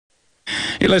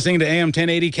You're listening to AM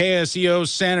 1080 KSEO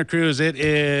Santa Cruz. It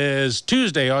is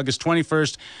Tuesday, August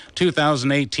 21st,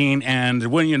 2018, and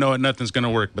wouldn't you know it, nothing's going to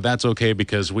work, but that's okay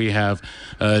because we have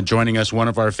joining us one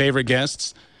of our favorite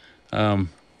guests, the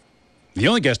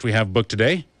only guest we have booked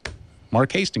today,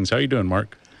 Mark Hastings. How are you doing,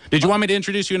 Mark? Did you want me to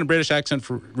introduce you in a British accent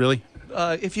really?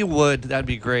 If you would, that'd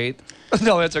be great.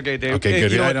 No, that's okay, Dave. Okay,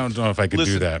 good. I don't know if I could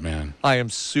do that, man. I am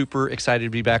super excited to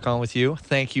be back on with you.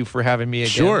 Thank you for having me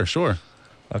again. Sure.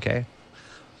 Okay.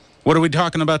 What are we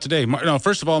talking about today? No,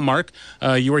 first of all, Mark,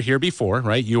 you were here before,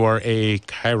 right? You are a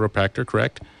chiropractor,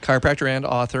 correct? Chiropractor and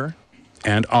author.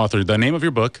 And author. The name of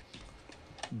your book?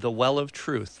 The Well of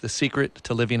Truth, The Secret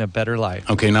to Living a Better Life.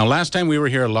 Okay, now last time we were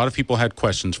here, a lot of people had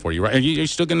questions for you, right? Are you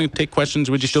still going to take questions?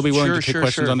 Would you still be willing to take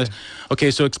questions on this?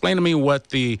 Okay, so explain to me what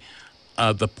the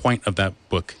point of that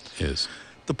book is.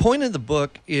 The point of the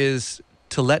book is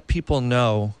to let people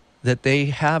know that they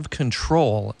have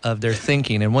control of their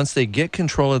thinking. And once they get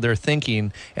control of their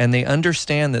thinking and they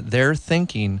understand that their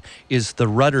thinking is the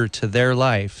rudder to their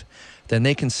life, then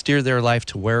they can steer their life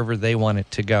to wherever they want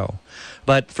it to go.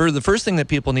 But for the first thing that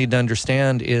people need to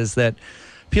understand is that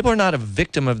people are not a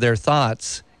victim of their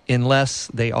thoughts unless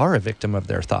they are a victim of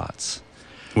their thoughts.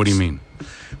 What do you mean?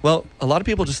 Well, a lot of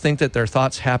people just think that their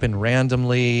thoughts happen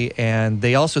randomly, and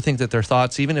they also think that their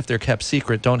thoughts, even if they're kept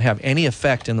secret, don't have any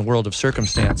effect in the world of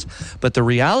circumstance. But the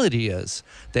reality is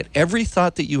that every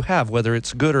thought that you have, whether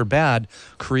it's good or bad,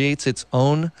 creates its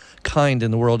own kind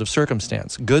in the world of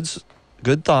circumstance.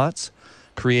 Good thoughts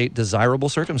create desirable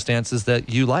circumstances that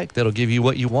you like, that'll give you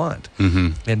what you want.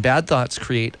 Mm-hmm. And bad thoughts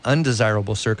create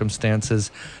undesirable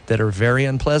circumstances that are very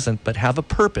unpleasant but have a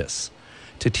purpose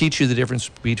to teach you the difference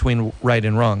between right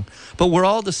and wrong. But we're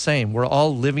all the same. We're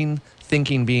all living,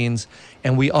 thinking beings,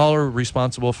 and we all are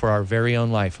responsible for our very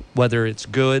own life, whether it's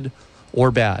good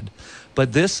or bad.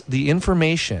 But the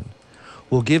information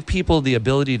will give people the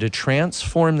ability to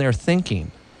transform their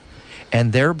thinking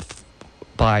and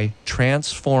thereby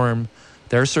transform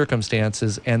their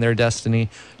circumstances and their destiny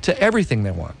to everything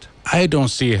they want. I don't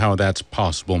see how that's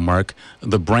possible, Mark.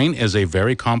 The brain is a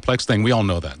very complex thing. We all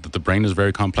know that the brain is a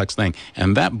very complex thing.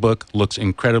 And that book looks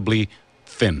incredibly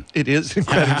thin. It is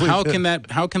incredibly thin.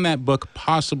 How can that book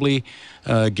possibly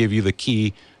give you the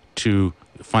key to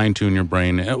fine-tune your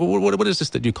brain? What is this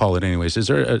that you call it anyways? Is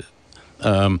there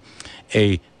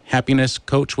a happiness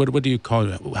coach? What do you call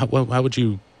it? How would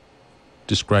you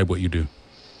describe what you do?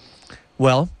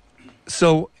 Well,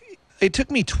 so it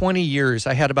took me 20 years.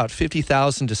 I had about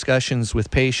 50,000 discussions with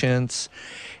patients,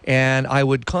 and I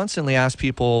would constantly ask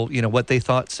people, what they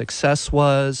thought success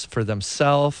was for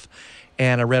themselves.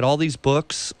 And I read all these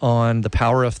books on the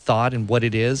power of thought and what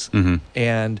it is. Mm-hmm.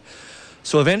 And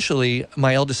so eventually,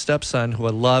 my eldest stepson, who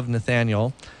I love,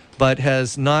 Nathaniel, but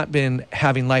has not been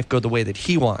having life go the way that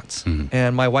he wants. Mm-hmm.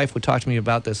 And my wife would talk to me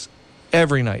about this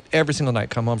every night, every single night,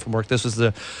 come home from work. This was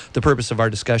the purpose of our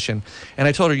discussion. And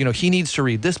I told her, he needs to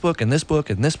read this book and this book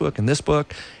and this book and this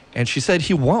book. And she said,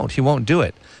 he won't do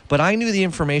it. But I knew the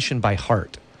information by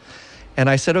heart. And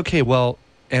I said, okay, well,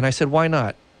 and I said, why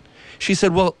not? She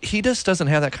said, well, he just doesn't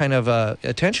have that kind of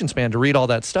attention span to read all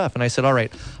that stuff. And I said, all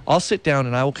right, I'll sit down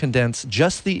and I will condense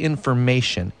just the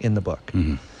information in the book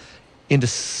into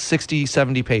 60,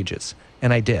 70 pages.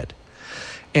 And I did.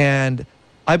 And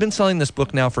I've been selling this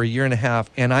book now for a year and a half,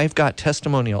 and I've got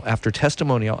testimonial after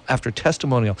testimonial after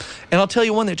testimonial. And I'll tell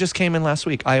you one that just came in last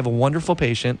week. I have a wonderful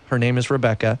patient. Her name is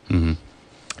Rebecca. Mm-hmm.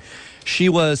 She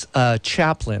was a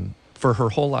chaplain for her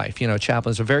whole life.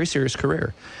 Chaplain is a very serious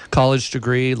career. College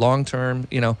degree, long-term,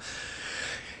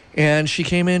 And she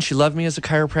came in, she loved me as a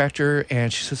chiropractor,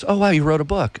 and she says, oh, wow, you wrote a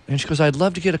book. And she goes, I'd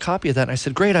love to get a copy of that. And I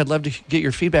said, great, I'd love to get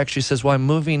your feedback. She says, well, I'm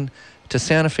moving to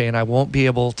Santa Fe, and I won't be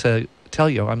able to tell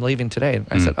you, I'm leaving today. And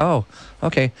I said, oh,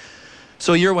 okay.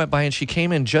 So a year went by, and she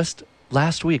came in just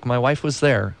last week. My wife was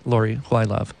there, Lori, who I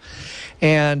love.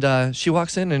 And she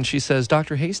walks in, and she says,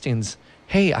 Dr. Hastings,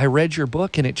 hey, I read your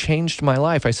book, and it changed my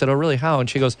life. I said, oh, really, how? And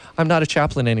she goes, I'm not a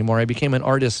chaplain anymore. I became an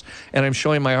artist, and I'm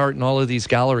showing my art in all of these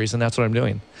galleries, and that's what I'm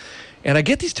doing. And I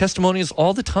get these testimonies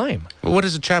all the time. Well, what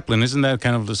is a chaplain? Isn't that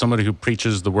kind of somebody who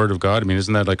preaches the word of God? I mean,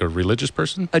 isn't that like a religious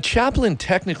person? A chaplain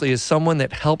technically is someone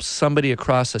that helps somebody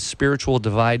across a spiritual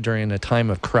divide during a time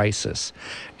of crisis.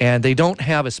 And they don't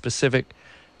have a specific,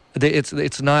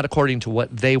 it's not according to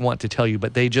what they want to tell you,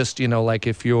 but they just, like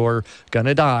if you're going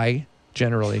to die,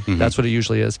 generally, that's what it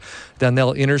usually is, then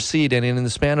they'll intercede. And in the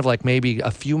span of like maybe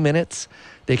a few minutes,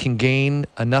 they can gain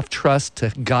enough trust to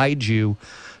guide you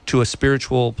to a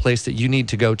spiritual place that you need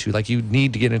to go to. Like, you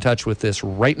need to get in touch with this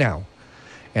right now.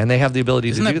 And they have the ability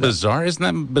to do that. Isn't that bizarre? Isn't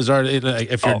that bizarre?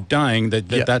 If you're dying,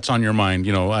 that's on your mind.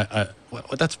 Well,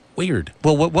 that's weird.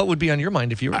 Well, what would be on your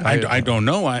mind if you were? I don't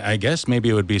know. I guess maybe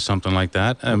it would be something like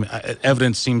that.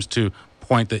 Evidence seems to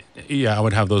point that, I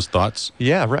would have those thoughts.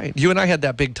 Yeah, right. You and I had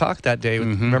that big talk that day.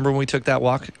 Remember when we took that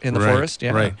walk in the forest?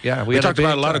 Yeah, right. Yeah, we talked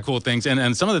about a lot of cool things.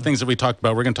 And some of the things that we talked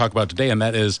about, we're going to talk about today, and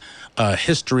that is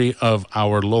history of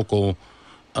our local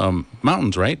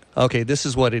mountains, right? Okay, this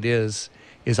is what it is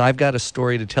I've got a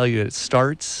story to tell you. It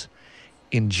starts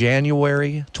in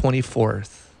January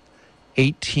 24th,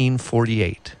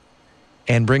 1848.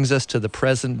 And brings us to the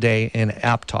present day in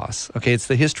Aptos. Okay, it's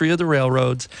the history of the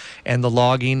railroads and the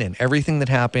logging and everything that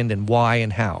happened and why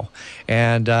and how.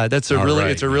 And it's a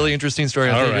really interesting story.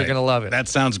 I think you're going to love it. That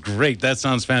sounds great. That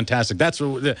sounds fantastic. That's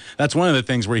one of the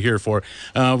things we're here for.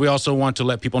 We also want to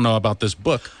let people know about this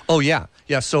book. Oh, yeah.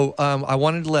 Yeah, so I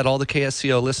wanted to let all the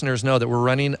KSCO listeners know that we're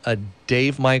running a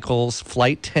Dave Michaels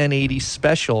Flight 1080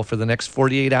 special for the next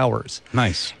 48 hours.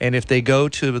 Nice. And if they go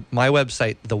to my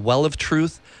website,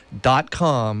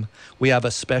 thewelloftruth.com, we have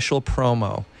a special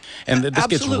promo. And this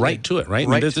gets right to it, right?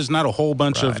 Right. This is not a whole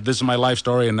bunch of, this is my life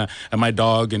story and my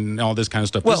dog and all this kind of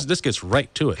stuff. Well, this gets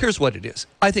right to it. Here's what it is.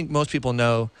 I think most people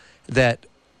know that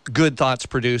good thoughts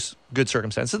produce good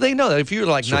circumstances. They know that if you're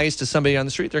nice to somebody on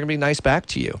the street, they're going to be nice back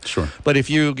to you. Sure. But if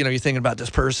you're thinking about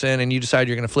this person and you decide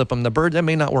you're going to flip them the bird, that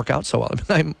may not work out so well.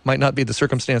 It might not be the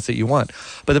circumstance that you want.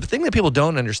 But the thing that people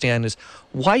don't understand is,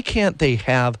 why can't they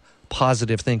have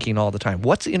positive thinking all the time?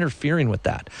 What's interfering with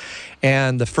that?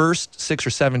 And the first 6 or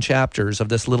 7 chapters of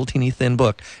this little teeny thin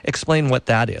book explain what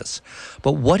that is.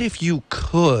 But what if you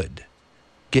could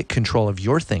get control of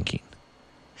your thinking,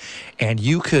 and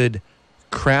you could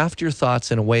craft your thoughts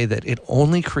in a way that it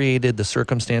only created the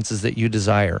circumstances that you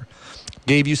desire,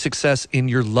 gave you success in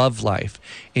your love life,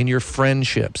 in your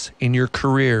friendships, in your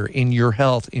career, in your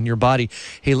health, in your body?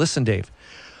 Hey, listen, Dave,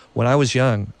 when I was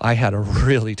young, I had a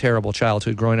really terrible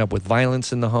childhood growing up with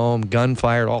violence in the home,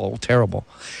 gunfire, all terrible.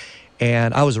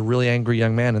 And I was a really angry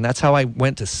young man, and that's how I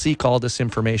went to seek all this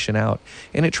information out.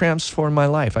 And it transformed my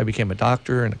life. I became a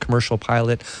doctor and a commercial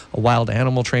pilot, a wild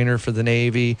animal trainer for the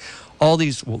Navy, all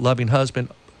these, loving husband,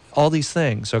 all these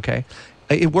things, okay?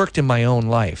 It worked in my own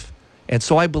life. And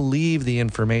so I believed the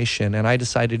information, and I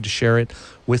decided to share it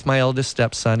with my eldest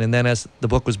stepson. And then as the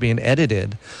book was being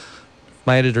edited,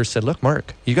 my editor said, look,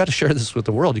 Mark, you got to share this with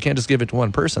the world. You can't just give it to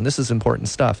one person. This is important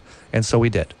stuff. And so we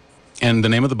did. And the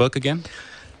name of the book again?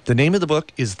 The name of the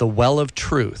book is The Well of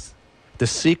Truth, The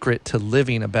Secret to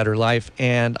Living a Better Life.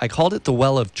 And I called it The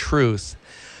Well of Truth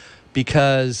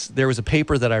because there was a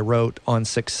paper that I wrote on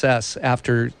success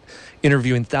after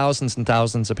interviewing thousands and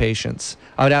thousands of patients.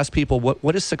 I would ask people,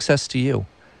 what is success to you?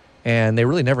 And they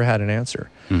really never had an answer.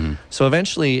 Mm-hmm. So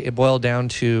eventually it boiled down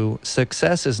to,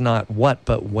 success is not what,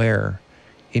 but where.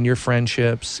 In your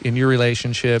friendships, in your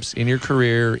relationships, in your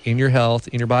career, in your health,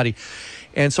 in your body.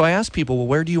 And so I asked people, well,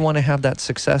 where do you want to have that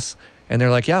success? And they're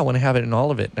like, yeah, I want to have it in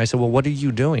all of it. And I said, well, what are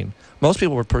you doing? Most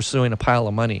people were pursuing a pile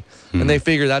of money. Mm-hmm. And they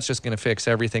figure that's just going to fix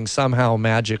everything somehow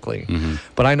magically. Mm-hmm.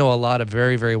 But I know a lot of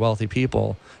very, very wealthy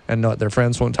people, and their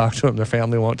friends won't talk to them. Their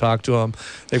family won't talk to them.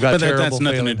 They've got terrible. But that's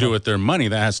nothing to do with their money.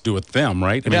 That has to do with them,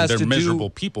 right? I mean, they're miserable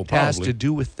people, probably. It has to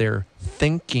do with their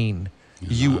thinking.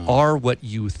 You are what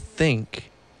you think.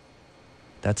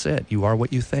 That's it. You are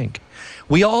what you think.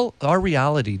 Our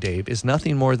reality, Dave, is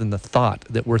nothing more than the thought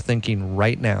that we're thinking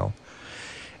right now.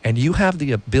 And you have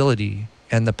the ability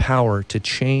and the power to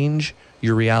change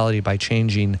your reality by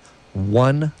changing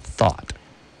one thought.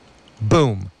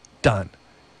 Boom. Done.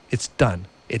 It's done.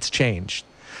 It's changed.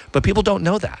 But people don't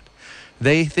know that.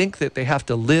 They think that they have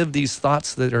to live these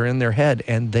thoughts that are in their head,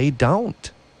 and they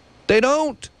don't. They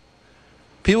don't.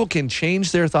 People can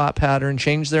change their thought pattern,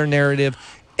 change their narrative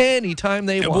anytime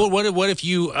they want. Well, what if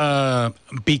you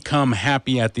become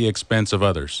happy at the expense of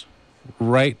others?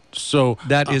 Right? So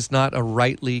that is not a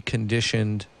rightly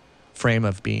conditioned frame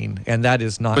of being, and that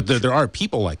is not. But there are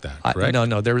people like that, correct?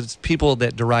 No. There's people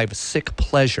that derive sick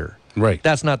pleasure. Right.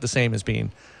 That's not the same as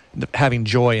having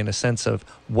joy and a sense of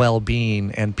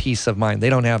well-being and peace of mind. They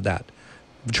don't have that.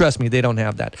 Trust me, they don't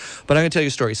have that. But I'm going to tell you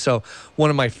a story. So one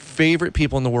of my favorite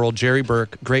people in the world, Jerry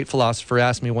Burke, great philosopher,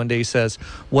 asked me one day, he says,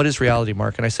 what is reality,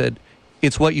 Mark? And I said,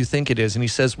 it's what you think it is. And he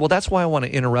says, well, that's why I want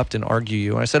to interrupt and argue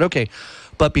you. And I said, okay,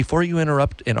 but before you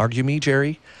interrupt and argue me,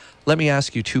 Jerry, let me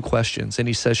ask you 2 questions. And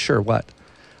he says, sure, what?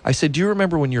 I said, do you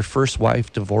remember when your first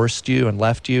wife divorced you and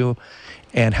left you,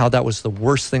 and how that was the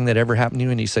worst thing that ever happened to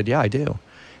you? And he said, yeah, I do.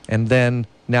 And then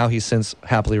now he's since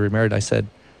happily remarried. I said,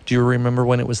 do you remember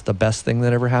when it was the best thing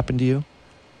that ever happened to you?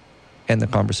 And the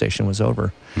conversation was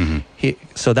over. Mm-hmm.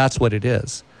 So that's what it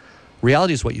is.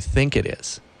 Reality is what you think it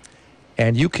is.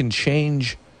 And you can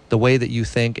change the way that you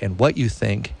think and what you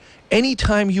think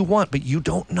anytime you want, but you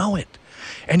don't know it.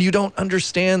 And you don't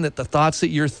understand that the thoughts that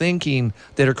you're thinking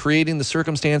that are creating the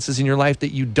circumstances in your life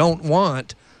that you don't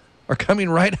want are coming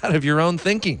right out of your own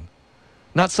thinking,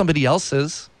 not somebody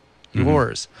else's,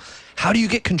 yours. How do you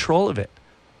get control of it?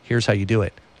 Here's how you do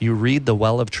it. You read the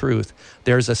Well of Truth.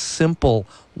 There's a simple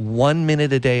 1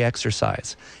 minute a day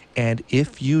exercise. And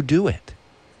if you do it,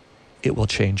 it will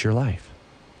change your life.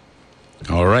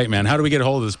 All right, man. How do we get a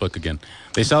hold of this book again?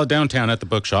 They sell it downtown at the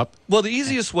bookshop. Well, the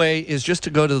easiest way is just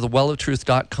to go to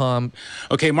theweloftruth.com.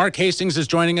 Okay, Mark Hastings is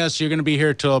joining us. You're going to be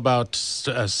here till about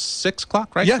 6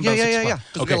 o'clock, right? Yeah. About 6 o'clock.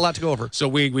 Because we've got a lot to go over. So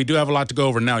we do have a lot to go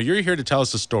over. Now, you're here to tell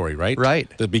us a story, right?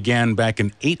 Right. That began back in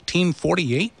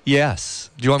 1848?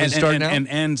 Yes. Do you want me to start now? And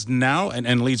ends now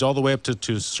and leads all the way up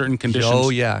to certain conditions.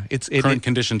 Oh, yeah. Current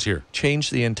conditions here.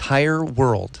 Changed the entire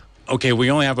world. Okay,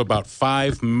 we only have about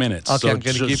 5 minutes.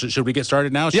 Okay, so should we get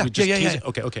started now? Should we just tease yeah. it?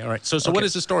 Okay, all right. So what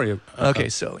is the story?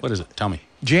 What is it? Tell me.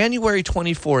 January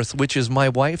 24th, which is my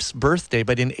wife's birthday,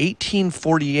 but in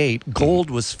 1848, gold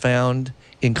was found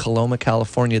in Coloma,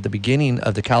 California, at the beginning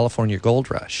of the California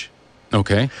Gold Rush.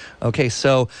 Okay,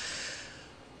 so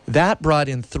that brought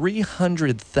in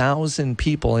 300,000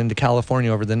 people into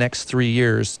California over the next 3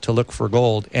 years to look for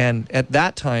gold. And at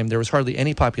that time, there was hardly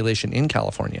any population in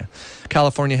California.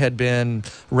 California had been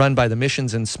run by the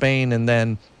missions in Spain and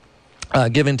then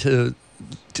given to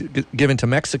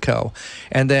Mexico.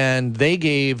 And then they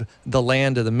gave the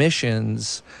land of the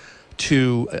missions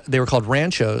to, they were called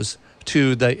ranchos,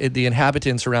 to the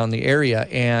inhabitants around the area.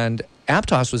 And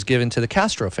Aptos was given to the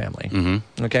Castro family.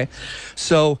 Okay,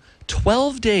 so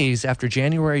 12 days after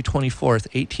January 24th,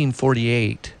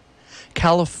 1848,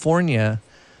 California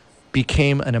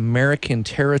became an American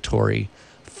territory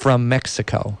from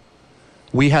Mexico.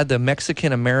 We had the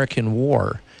Mexican-American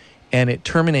War, and it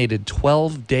terminated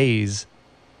 12 days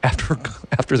after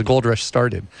the gold rush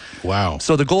started. Wow.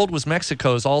 So the gold was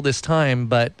Mexico's all this time,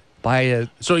 but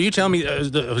So you tell me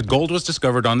the gold was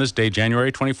discovered on this day,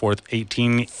 January 24th,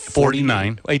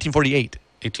 1849. 1848.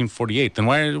 1848. Then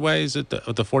why is it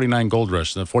the 49 gold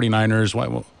rush? The 49ers?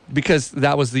 Why? Because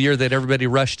that was the year that everybody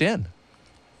rushed in.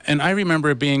 And I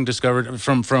remember it being discovered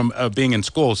from being in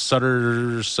school,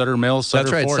 Sutter Mill.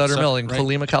 That's right, Sutter Mill in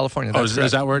Colima, California. Is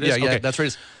that where it is? Yeah, okay. That's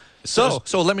right. So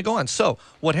let me go on. So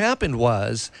what happened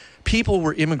was people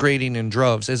were immigrating in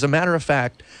droves. As a matter of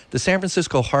fact, the San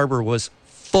Francisco harbor was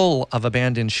full of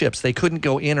abandoned ships. They couldn't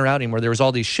go in or out anymore. There was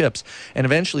all these ships, and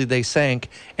eventually they sank,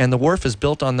 and the wharf is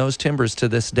built on those timbers to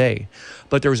this day.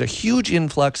 But there was a huge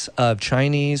influx of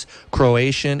Chinese,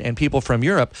 Croatian, and people from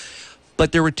Europe.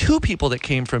 But there were two people that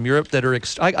came from Europe that are...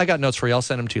 I got notes for you. I'll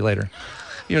send them to you later.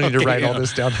 You don't need to write all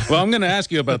this down. Well, I'm going to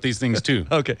ask you about these things, too.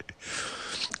 Okay.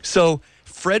 So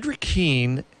Frederick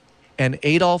Hihn and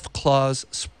Adolf Claus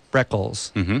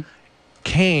Spreckles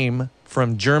came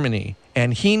from Germany.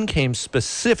 And Hihn came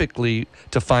specifically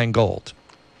to find gold.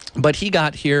 But he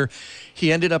got here,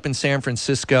 he ended up in San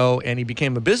Francisco, and he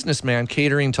became a businessman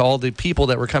catering to all the people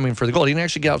that were coming for the gold. He didn't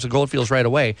actually get out to gold fields right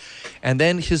away. And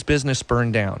then his business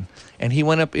burned down. And he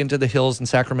went up into the hills in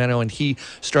Sacramento, and he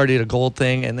started a gold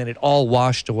thing, and then it all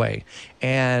washed away.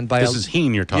 And this is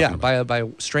Hihn you're talking about? Yeah, by a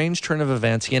strange turn of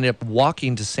events, he ended up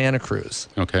walking to Santa Cruz.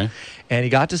 Okay. And he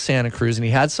got to Santa Cruz, and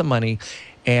he had some money,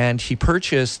 and he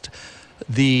purchased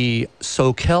the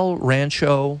Soquel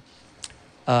Rancho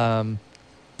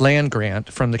land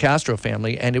grant from the Castro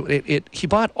family, and he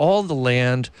bought all the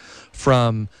land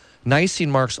from Nisene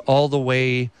Marks all the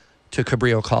way to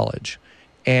Cabrillo College.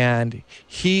 And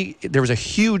there was a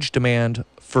huge demand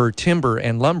for timber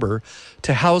and lumber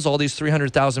to house all these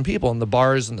 300,000 people in the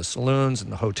bars and the saloons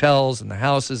and the hotels and the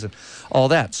houses and all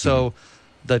that. So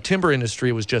the timber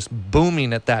industry was just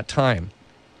booming at that time.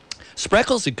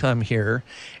 Spreckles had come here,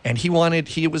 and he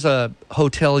was a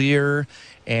hotelier,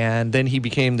 and then he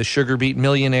became the sugar beet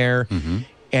millionaire.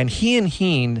 And he and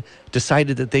Hihn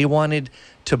decided that they wanted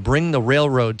to bring the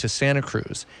railroad to Santa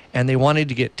Cruz, and they wanted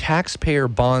to get taxpayer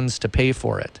bonds to pay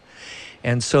for it.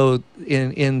 And so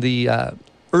in the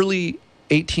early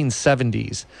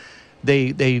 1870s,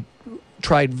 they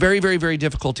tried very, very, very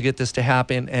difficult to get this to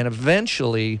happen, and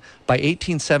eventually, by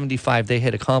 1875, they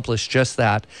had accomplished just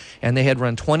that, and they had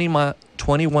run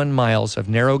 21 miles of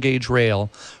narrow-gauge rail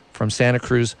from Santa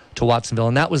Cruz to Watsonville,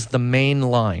 and that was the main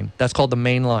line. That's called the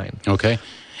main line. Okay.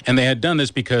 And they had done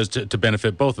this because to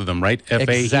benefit both of them, right?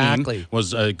 F.A. Hihn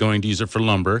was going to use it for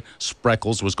lumber.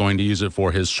 Spreckles was going to use it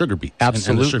for his sugar beet.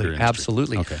 Absolutely, and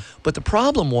absolutely. Okay. But the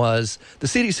problem was the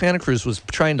city of Santa Cruz was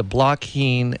trying to block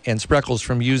Hihn and Spreckles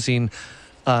from using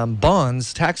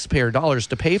bonds, taxpayer dollars,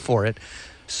 to pay for it.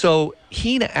 So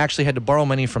Hihn actually had to borrow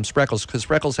money from Spreckles because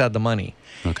Spreckles had the money.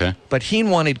 Okay. But Hihn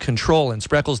wanted control, and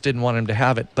Spreckles didn't want him to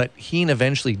have it. But Hihn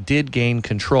eventually did gain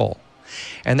control.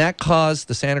 And that caused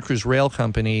the Santa Cruz Rail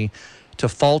Company to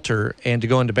falter and to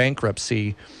go into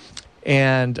bankruptcy.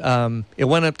 And it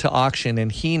went up to auction, and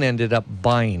Hihn ended up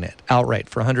buying it outright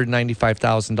for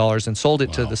 $195,000 and sold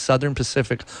it to the Southern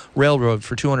Pacific Railroad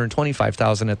for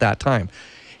 $225,000 at that time.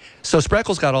 So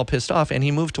Spreckles got all pissed off, and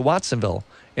he moved to Watsonville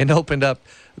and opened up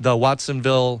the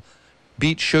Watsonville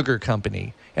Beet Sugar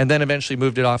Company, and then eventually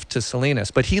moved it off to Salinas.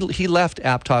 But he left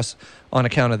Aptos on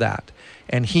account of that,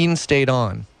 and Hihn stayed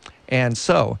on. And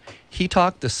so he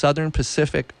talked the Southern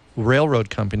Pacific Railroad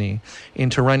Company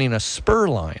into running a spur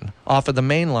line off of the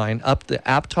main line up the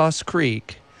Aptos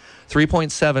Creek,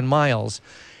 3.7 miles,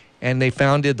 and they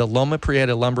founded the Loma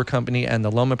Prieta Lumber Company and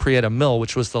the Loma Prieta Mill,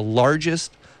 which was the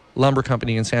largest lumber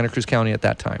company in Santa Cruz County at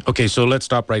that time. Okay, so let's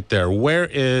stop right there. Where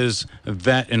is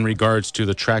that in regards to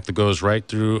the track that goes right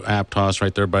through Aptos,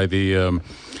 right there by the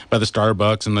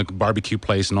Starbucks and the barbecue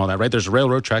place and all that, right? There's a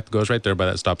railroad track that goes right there by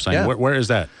that stop sign. Yeah. Where is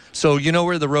that? So you know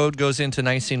where the road goes into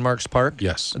Nisene Marks Park?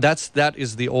 Yes. That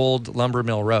is the old lumber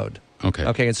mill road. Okay.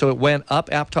 Okay, and so it went up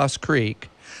Aptos Creek,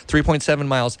 3.7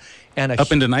 miles. And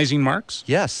up into Nisene Marks?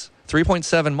 Yes,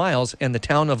 3.7 miles, and the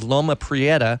town of Loma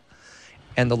Prieta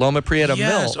and the Loma Prieta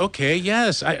yes, Mill. Okay,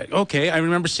 yes. I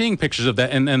remember seeing pictures of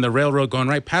that and the railroad going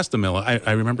right past the mill.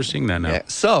 I remember seeing that now. Yeah,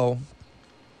 so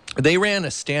they ran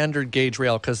a standard gauge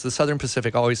rail because the Southern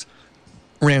Pacific always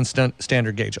ran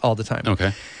standard gauge all the time.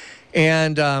 Okay.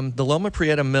 And the Loma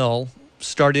Prieta Mill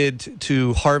started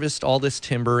to harvest all this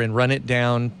timber and run it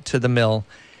down to the mill.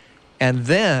 And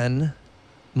then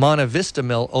Monta Vista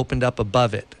Mill opened up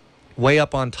above it, way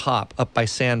up on top, up by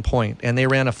Sand Point. And they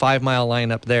ran a 5-mile line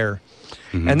up there.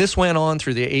 Mm-hmm. And this went on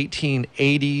through the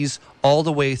 1880s all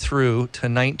the way through to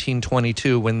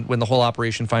 1922 when the whole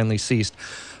operation finally ceased.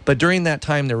 But during that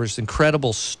time, there was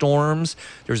incredible storms.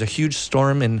 There was a huge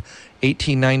storm in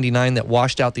 1899 that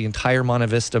washed out the entire Monta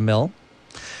Vista Mill.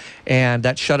 And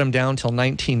that shut them down till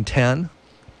 1910.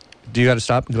 Do you got to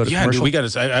stop and go to commercial? Yeah, we got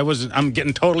to. I'm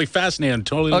getting totally fascinated. I'm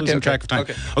totally losing track of time.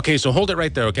 Okay, so hold it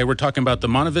right there. Okay, we're talking about the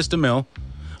Monta Vista Mill,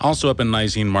 also up in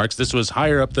Nisene Marks. This was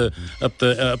higher up in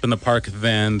the park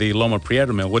than the Loma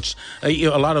Prieta Mill, which a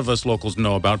lot of us locals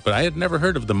know about, but I had never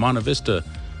heard of the Monta Vista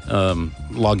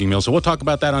logging mill. So we'll talk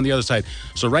about that on the other side.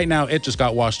 So right now it just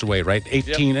got washed away, right?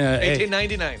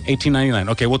 1899. 1899.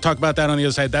 Okay, we'll talk about that on the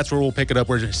other side. That's where we'll pick it up.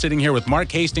 We're sitting here with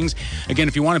Mark Hastings. Again,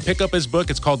 if you want to pick up his book,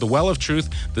 it's called The Well of Truth,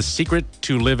 The Secret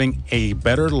to Living a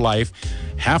Better Life.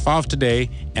 Half off today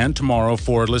and tomorrow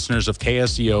for listeners of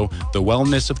KSEO,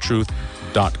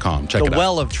 thewellnessoftruth.com. Check it out.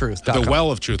 Thewelloftruth.com. The Well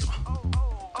of Truth.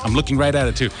 I'm looking right at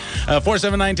it, too.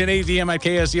 479-1080 DM at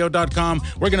KSEO.com.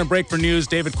 We're going to break for news.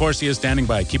 David Corsi is standing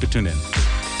by. Keep it tuned in.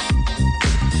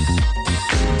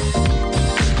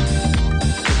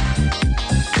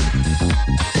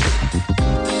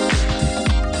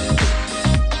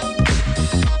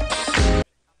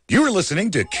 You're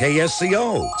listening to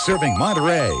KSCO, serving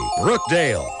Monterey,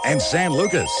 Brookdale, and San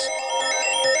Lucas.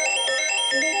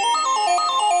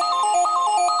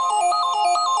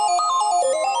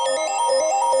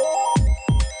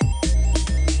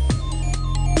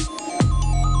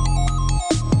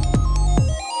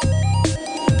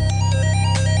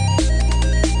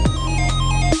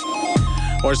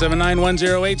 Or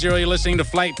 479-1080. You're listening to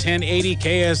Flight 1080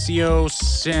 KSCO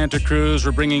Santa Cruz.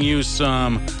 We're bringing you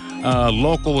some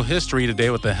local history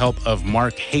today with the help of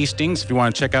Mark Hastings. If you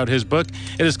want to check out his book,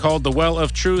 it is called The Well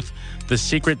of Truth, The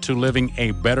Secret to Living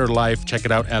a Better Life. Check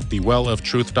it out at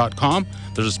thewelloftruth.com.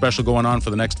 There's a special going on for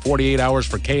the next 48 hours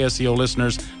for KSCO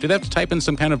listeners. Do they have to type in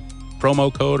some kind of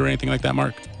promo code or anything like that,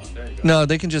 Mark? No,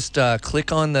 they can just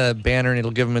click on the banner and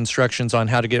it'll give them instructions on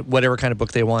how to get whatever kind of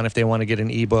book they want. If they want to get an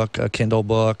ebook, a Kindle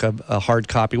book, a hard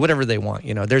copy, whatever they want.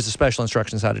 You know, there's a special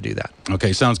instructions how to do that.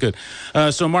 Okay, sounds good.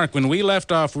 So, Mark, when we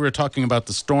left off, we were talking about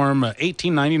the storm,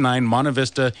 1899, Monta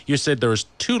Vista. You said there was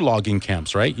 2 logging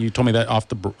camps, right? You told me that off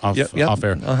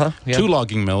air. Uh-huh, yeah. 2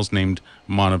 logging mills named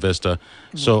Monta Vista.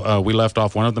 So we left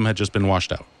off. One of them had just been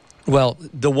washed out. Well,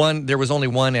 there was only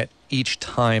one at each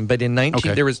time, but in there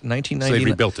was 1999. So they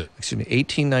rebuilt it. Excuse me,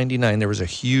 1899. There was a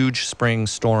huge spring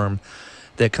storm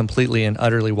that completely and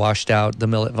utterly washed out the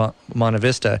mill at Monta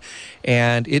Vista,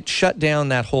 and it shut down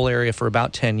that whole area for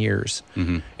about 10 years.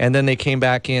 Mm-hmm. And then they came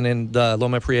back in, and the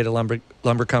Loma Prieta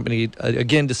Lumber Company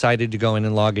again decided to go in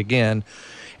and log again.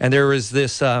 And there was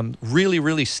this really,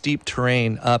 really steep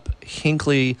terrain up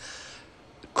Hinckley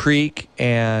Creek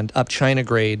and up China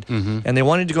Grade, and they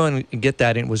wanted to go and get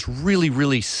that, and it was really,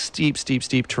 really steep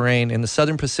terrain, and the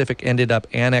Southern Pacific ended up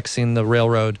annexing the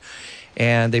railroad,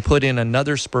 and they put in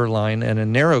another spur line and a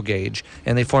narrow gauge,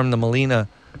 and they formed the Molina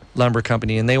Lumber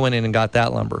Company, and they went in and got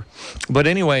that lumber. But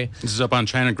anyway... This is up on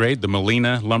China Grade, the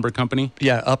Molina Lumber Company?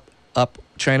 Yeah, up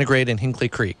China Grade and Hinckley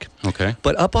Creek. Okay.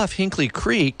 But up off Hinckley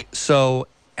Creek, so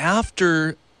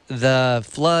after the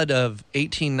flood of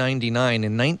 1899,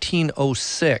 in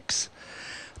 1906,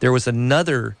 there was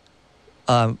another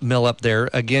mill up there,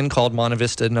 again called Monte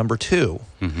Vista Number 2.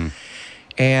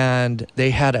 And they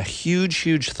had a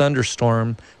huge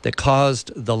thunderstorm that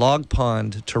caused the log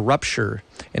pond to rupture,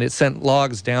 and it sent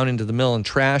logs down into the mill and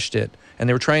trashed it. And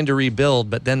they were trying to rebuild,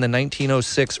 but then the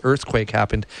 1906 earthquake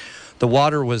happened. The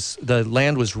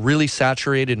land was really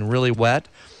saturated and really wet,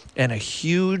 and a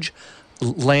huge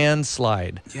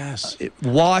landslide. Yes. It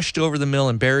washed over the mill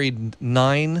and buried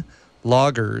 9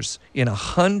 loggers in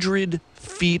 100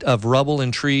 feet of rubble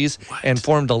and trees and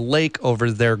formed a lake over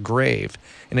their grave.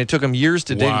 And it took them years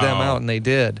to dig them out, and they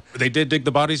did. They did dig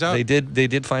the bodies out? They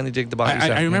did finally dig the bodies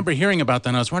out. I remember hearing about that,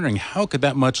 and I was wondering, how could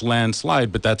that much land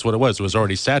slide? But that's what it was. It was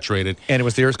already saturated. And it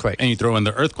was the earthquake. And you throw in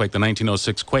the earthquake, the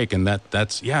 1906 quake, and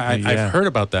I've heard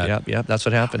about that. Yep, that's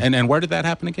what happened. And where did that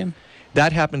happen again?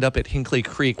 That happened up at Hinckley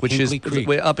Creek, which is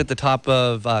way up at the top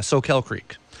of Soquel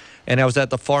Creek. And I was at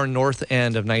the far north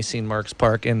end of Nisene Marks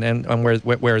Park, and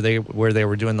where they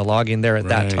were doing the logging there at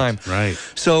that time. Right.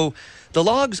 So the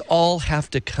logs all have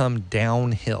to come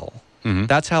downhill.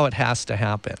 That's how it has to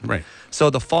happen. Right. So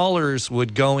the fallers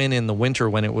would go in the winter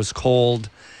when it was cold,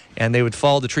 and they would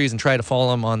fall the trees and try to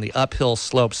fall them on the uphill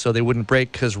slopes so they wouldn't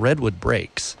break, because redwood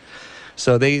breaks.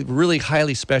 So they really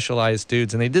highly specialized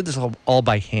dudes, and they did this all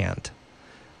by hand.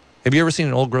 Have you ever seen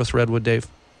an old-growth redwood, Dave?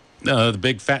 The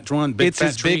big fat one? It's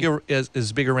as big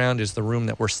around as the room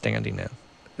that we're standing in.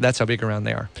 That's how big around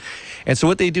they are. And so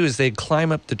what they do is they'd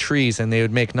climb up the trees, and they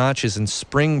would make notches and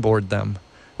springboard them,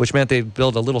 which meant they'd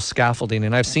build a little scaffolding.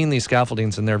 And I've seen these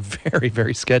scaffoldings, and they're very,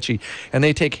 very sketchy. And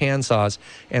they take handsaws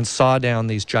and saw down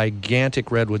these gigantic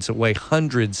redwoods that weigh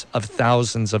hundreds of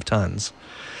thousands of tons.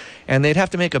 And they'd have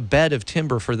to make a bed of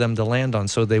timber for them to land on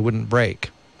so they wouldn't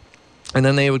break. And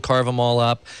then they would carve them all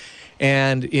up.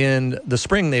 And in the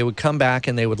spring, they would come back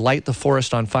and they would light the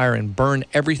forest on fire and burn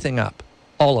everything up,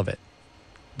 all of it.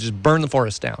 Just burn the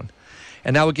forest down.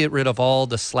 And that would get rid of all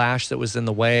the slash that was in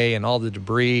the way and all the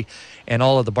debris and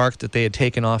all of the bark that they had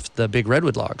taken off the big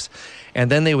redwood logs. And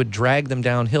then they would drag them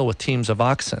downhill with teams of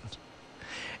oxen.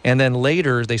 And then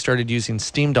later, they started using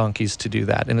steam donkeys to do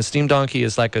that. And a steam donkey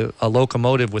is like a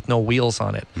locomotive with no wheels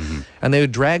on it. And they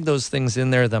would drag those things in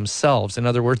there themselves. In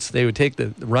other words, they would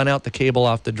run out the cable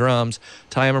off the drums,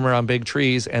 tie them around big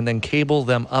trees, and then cable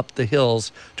them up the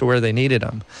hills to where they needed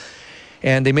them.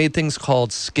 And they made things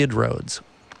called skid roads.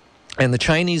 And the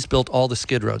Chinese built all the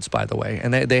skid roads, by the way.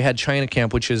 And they had China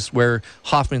Camp, which is where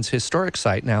Hoffman's historic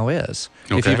site now is.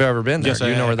 Okay. If you've ever been there,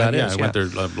 you know where that is. I went there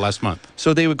last month.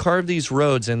 So they would carve these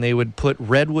roads, and they would put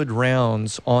redwood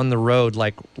rounds on the road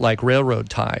like railroad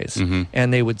ties.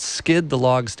 And they would skid the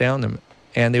logs down them.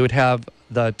 And they would have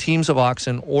the teams of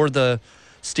oxen or the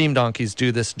steam donkeys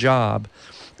do this job.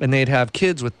 And they'd have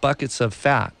kids with buckets of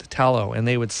fat, tallow, and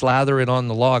they would slather it on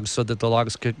the logs so that the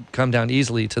logs could come down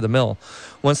easily to the mill.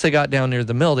 Once they got down near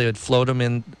the mill, they would float them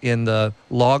in the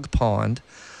log pond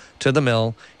to the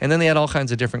mill, and then they had all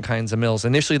kinds of different kinds of mills.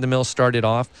 Initially, the mill started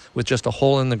off with just a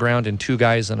hole in the ground and 2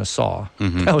 guys and a saw.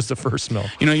 That was the first mill.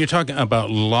 You know, you're talking about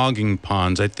logging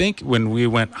ponds. I think when we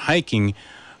went hiking,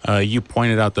 you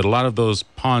pointed out that a lot of those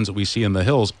ponds that we see in the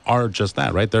hills are just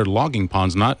that, right? They're logging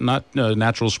ponds, not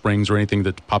natural springs or anything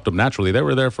that popped up naturally. They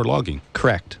were there for logging.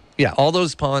 Correct. Yeah, all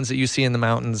those ponds that you see in the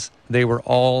mountains, they were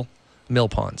all mill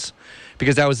ponds,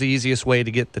 because that was the easiest way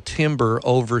to get the timber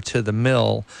over to the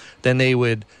mill. Then they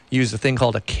would use a thing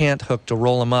called a cant hook to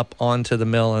roll them up onto the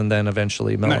mill and then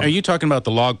eventually mill them. Are you talking about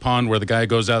the log pond where the guy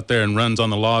goes out there and runs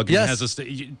on the log and has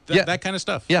that kind of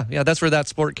stuff? Yeah, that's where that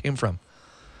sport came from.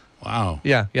 Wow.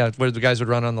 Yeah, where the guys would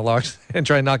run on the logs and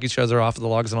try and knock each other off of the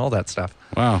logs and all that stuff.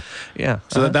 Wow. Yeah.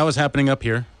 So that was happening up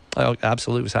here? Oh,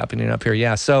 absolutely was happening up here,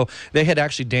 yeah. So they had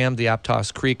actually dammed the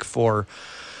Aptos Creek for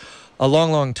a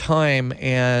long, long time,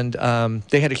 and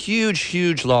they had a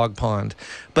huge log pond.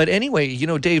 But anyway, you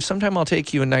know, Dave, sometime I'll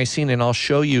take you in Nisene and I'll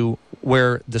show you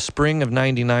where the spring of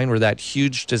 '99, where that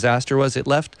huge disaster was. It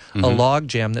left a log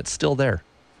jam that's still there.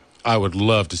 I would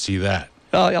love to see that.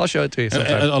 Oh, I'll show it to you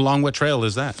sometime. Along what trail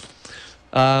is that?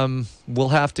 We'll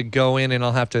have to go in and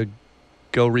I'll have to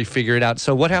go refigure it out.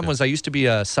 So what happened was I used to be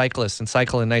a cyclist and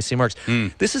cycle in Nisene Marks.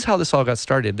 This is how this all got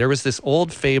started. There was this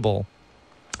old fable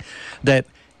that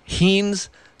Hihn's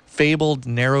fabled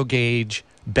narrow gauge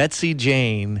Betsy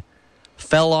Jane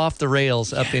fell off the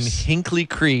rails up in Hinckley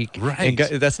Creek. Right.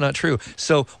 That's not true.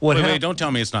 So what happened? Wait, don't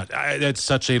tell me it's not. That's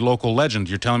such a local legend.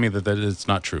 You're telling me that it's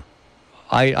not true.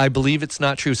 I believe it's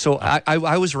not true. So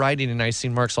I was riding in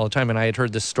Nisene Marks all the time, and I had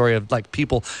heard this story of like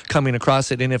people coming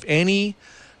across it. And if any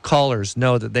callers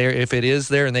know that if it is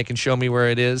there and they can show me where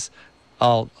it is,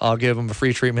 I'll give them a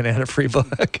free treatment and a free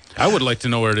book. I would like to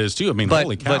know where it is too. I mean,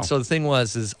 holy cow! But so the thing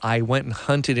is I went and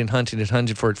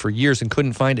hunted for it for years and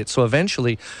couldn't find it. So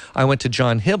eventually, I went to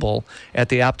John Hibble at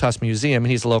the Aptos Museum,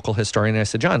 and he's a local historian. And I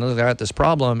said, John, look, I got this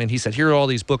problem, and he said, here are all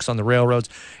these books on the railroads,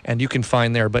 and you can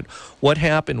find there. But what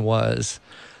happened was,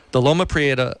 the Loma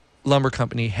Prieta Lumber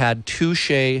Company had 2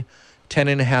 Shea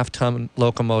 10.5-ton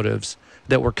locomotives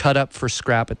that were cut up for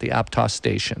scrap at the Aptos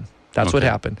station. That's what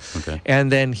happened. Okay.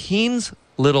 And then Hihn's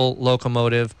little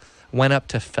locomotive went up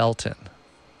to Felton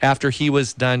after he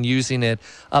was done using it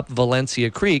up Valencia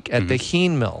Creek at the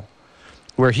Hihn mill,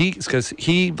 where because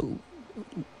he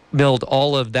milled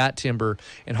all of that timber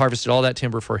and harvested all that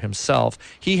timber for himself.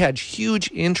 He had huge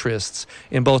interests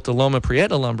in both the Loma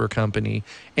Prieta Lumber Company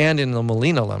and in the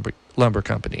Molina Lumber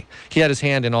Company. He had his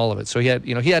hand in all of it. So he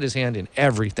had his hand in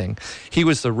everything. He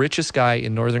was the richest guy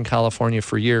in Northern California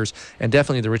for years, and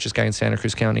definitely the richest guy in Santa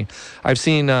Cruz County. I've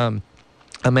seen a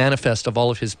manifest of all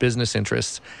of his business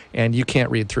interests, and you can't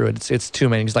read through it. It's too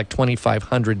many. He's like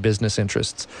 2,500 business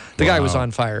interests. The guy was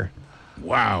on fire.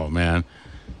 Wow, man.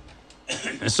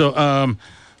 So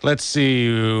let's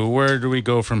see. Where do we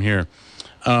go from here?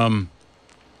 So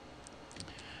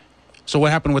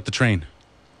what happened with the train?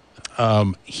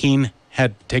 Hihn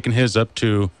had taken his up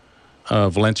to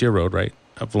Valencia Road, right?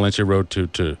 Up Valencia Road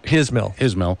to his mill.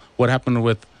 His mill. What happened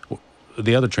with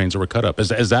the other trains that were cut up?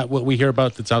 Is that what we hear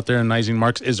about that's out there in Nisene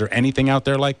Marks? Is there anything out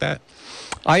there like that?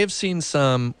 I have seen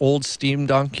some old steam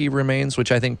donkey remains,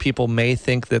 which I think people may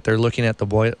think that they're looking at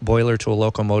the boiler to a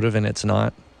locomotive, and it's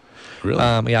not. Really?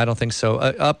 Yeah, I don't think so.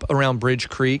 Up around Bridge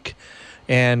Creek,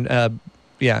 and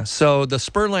so the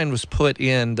spur line was put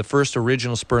in, the first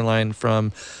original spur line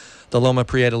from the Loma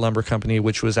Prieta Lumber Company,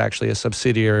 which was actually a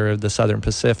subsidiary of the Southern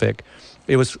Pacific.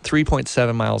 It was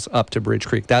 3.7 miles up to Bridge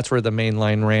Creek. That's where the main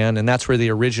line ran, and that's where the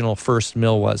original first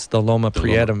mill was, the Loma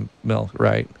Prieta mill,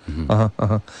 right?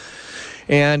 Mm-hmm.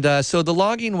 And so the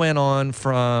logging went on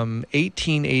from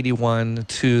 1881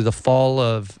 to the fall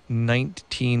of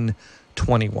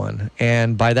 1921.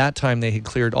 And by that time, they had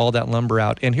cleared all that lumber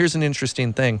out. And here's an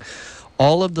interesting thing.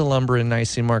 All of the lumber in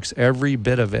Nisene Marks, every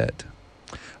bit of it,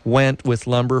 went with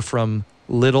lumber from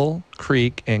Little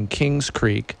Creek and Kings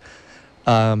Creek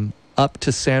up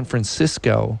to San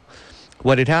Francisco.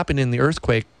 What had happened in the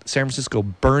earthquake, San Francisco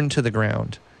burned to the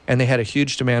ground, and they had a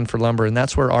huge demand for lumber, and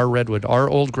that's where our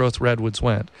old growth redwoods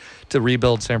went to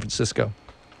rebuild San Francisco.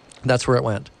 That's where it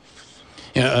went.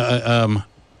 Yeah,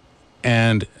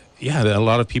 and yeah, a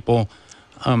lot of people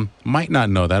might not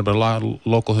know that, but a lot of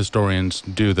local historians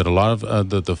do, that a lot of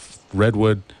the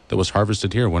redwood that was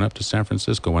harvested here went up to San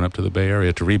Francisco, went up to the Bay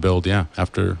Area to rebuild,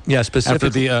 after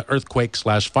the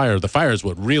earthquake/fire. The fire is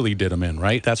what really did them in,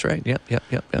 right? That's right. Yep.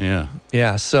 Yeah.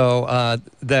 Yeah, so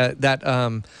the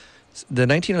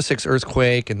 1906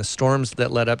 earthquake and the storms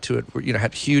that led up to it,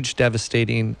 had huge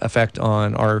devastating effect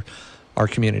on our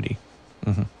community.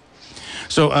 Mm-hmm.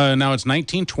 So now it's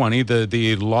 1920.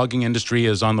 The logging industry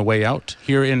is on the way out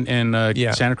here in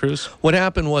Santa Cruz. What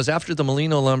happened was, after the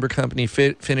Molina Lumber Company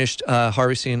finished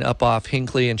harvesting up off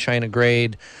Hinckley and China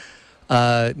Grade,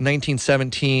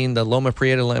 1917, the Loma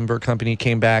Prieta Lumber Company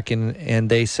came back and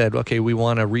they said, okay, we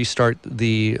want to restart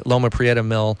the Loma Prieta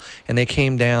mill. And they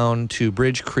came down to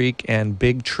Bridge Creek and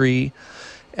Big Tree,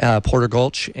 Porter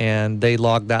Gulch, and they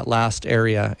logged that last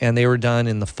area. And they were done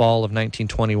in the fall of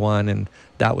 1921, and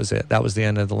that was it. That was the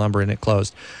end of the lumber, and it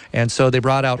closed. And so they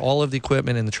brought out all of the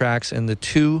equipment and the tracks and the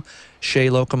 2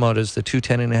 Shea locomotives, the 2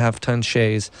 10.5-ton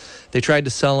Shays. They tried to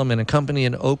sell them, and a company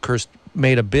in Oakhurst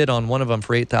made a bid on one of them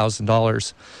for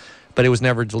 $8,000, but it was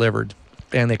never delivered.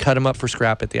 And they cut them up for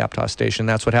scrap at the Aptos station.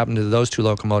 That's what happened to those 2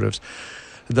 locomotives.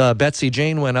 The Betsy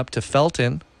Jane went up to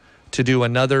Felton to do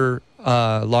another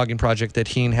logging project that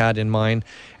Hihn had in mind.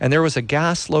 And there was a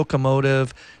gas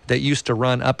locomotive that used to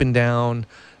run up and down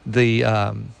the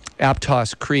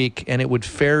Aptos Creek, and it would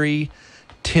ferry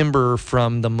timber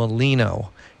from the Molino.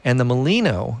 And the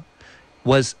Molino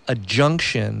was a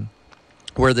junction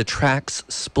where the tracks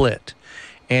split.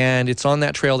 And it's on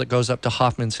that trail that goes up to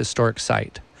Hoffman's historic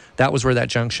site. That was where that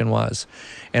junction was.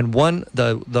 And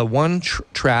the one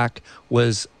track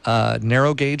was a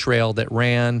narrow gauge rail that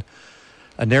ran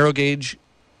a narrow gauge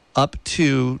up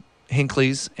to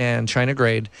Hinckley's and China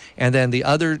Grade, and then the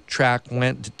other track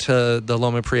went to the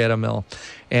Loma Prieta mill.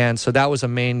 And so that was a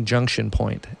main junction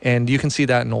point. And you can see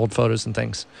that in old photos and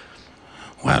things.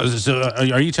 Wow. So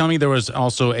are you telling me there was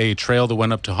also a trail that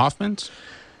went up to Hoffman's?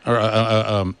 Or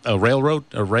a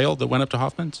rail that went up to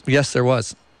Hoffman's? Yes, there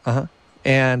was.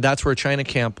 And that's where China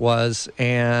Camp was.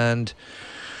 And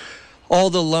all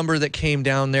the lumber that came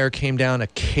down there came down a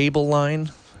cable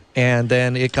line. And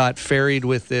then it got ferried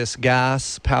with this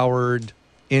gas-powered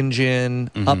engine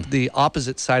up the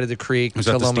opposite side of the creek. Is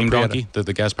that the steam donkey?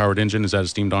 The gas-powered engine? Is that a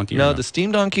steam donkey? No, the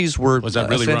steam donkeys were... Was that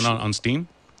really run on steam?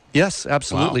 Yes,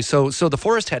 absolutely. Wow. So the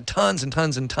forest had tons and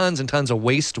tons and tons and tons of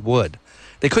waste wood.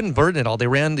 They couldn't burn it all. They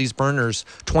ran these burners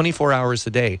 24 hours a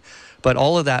day. But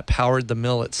all of that powered the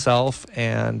mill itself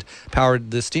and powered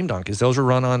the steam donkeys. Those were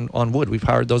run on wood. We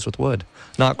powered those with wood,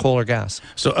 not coal or gas.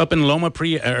 So up in up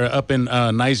in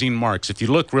Nisene Marks, if you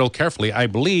look real carefully, I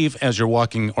believe as you're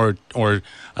walking or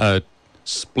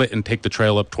split and take the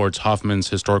trail up towards Hoffman's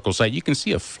historical site, you can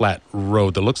see a flat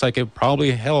road that looks like it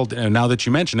probably held, now that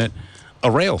you mention it, a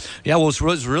rail. Yeah, well,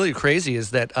 what's really crazy is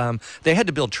that they had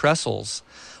to build trestles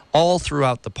all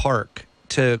throughout the park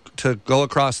to go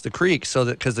across the creek, so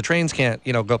that because the trains can't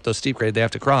go up those steep grades, they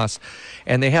have to cross,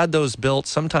 and they had those built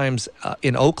sometimes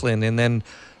in Oakland and then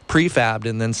prefabbed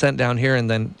and then sent down here and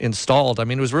then installed. I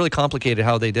mean, it was really complicated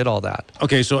how they did all that.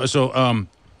 Okay, so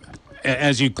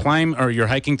as you climb or you're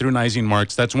hiking through Nisene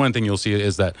Marks, that's one thing you'll see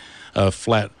is that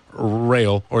flat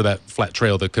rail or that flat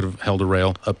trail that could have held a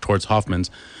rail up towards Hoffman's.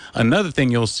 Another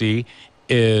thing you'll see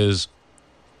is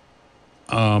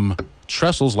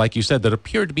trestles, like you said, that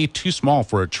appeared to be too small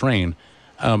for a train.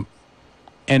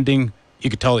 Ending, you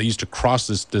could tell it used to cross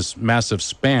this massive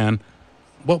span.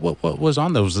 What was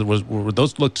on those? Were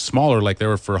those looked smaller, like they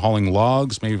were for hauling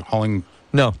logs, maybe hauling?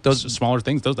 No, those smaller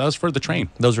things. That was for the train.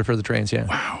 Those were for the trains. Yeah.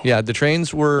 Wow. Yeah, the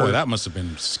trains were. Boy, that must have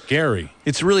been scary.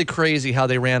 It's really crazy how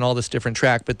they ran all this different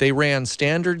track, but they ran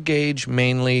standard gauge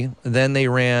mainly. Then they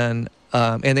ran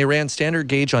standard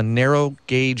gauge on narrow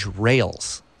gauge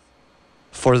rails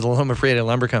for the Loma Prieta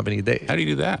Lumber Company. How do you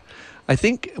do that? I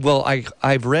think, well,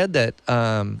 I've read that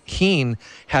Hihn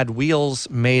had wheels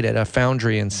made at a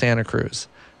foundry in Santa Cruz.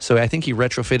 So I think he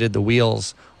retrofitted the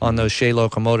wheels on those Shea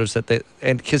locomotives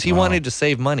because he wanted to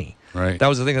save money. Right. That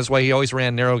was the thing. That's why he always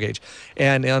ran narrow gauge.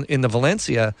 And in the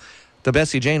Valencia, the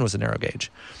Bessie Jane was a narrow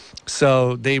gauge.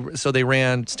 So they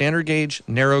ran standard gauge,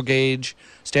 narrow gauge,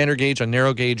 standard gauge on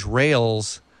narrow gauge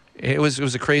rails. It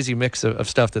was a crazy mix of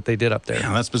stuff that they did up there.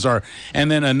 Yeah, that's bizarre.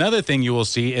 And then another thing you will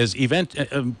see is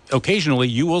occasionally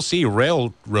you will see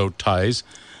railroad ties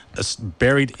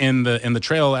buried in the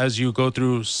trail as you go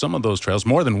through some of those trails,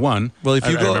 more than one. Well,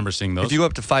 I remember seeing those. If you go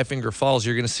up to Five Finger Falls,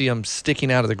 you're going to see them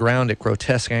sticking out of the ground at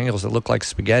grotesque angles that look like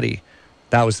spaghetti.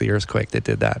 That was the earthquake that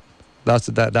did that.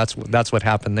 That's what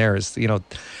happened there. Is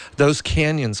those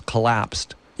canyons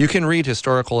collapsed. You can read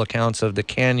historical accounts of the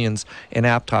canyons in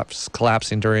Aptos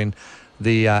collapsing during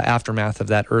the aftermath of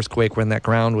that earthquake, when that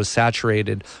ground was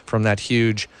saturated from that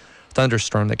huge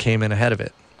thunderstorm that came in ahead of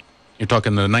it. You're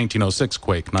talking the 1906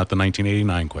 quake, not the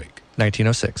 1989 quake.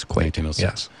 1906 quake. 1906.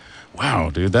 Yes. Wow,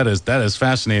 dude, that is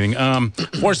fascinating.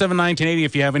 479-1080.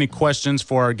 If you have any questions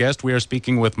for our guest, we are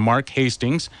speaking with Mark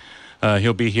Hastings.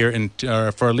 He'll be here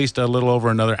for at least a little over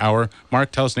another hour.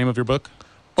 Mark, tell us the name of your book.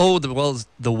 Oh,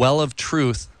 the Well of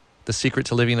Truth: The Secret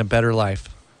to Living a Better Life.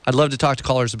 I'd love to talk to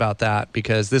callers about that,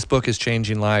 because this book is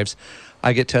changing lives.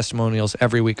 I get testimonials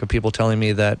every week of people telling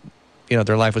me that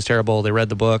their life was terrible. They read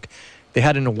the book. They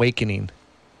had an awakening.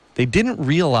 They didn't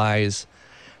realize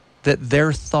that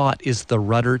their thought is the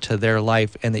rudder to their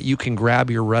life, and that you can grab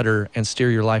your rudder and steer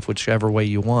your life whichever way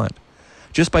you want,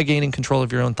 just by gaining control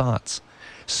of your own thoughts.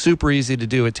 Super easy to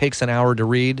do. It takes an hour to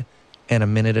read and a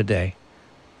minute a day.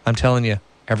 I'm telling you,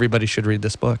 everybody should read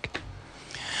this book.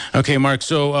 Okay, Mark,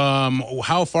 so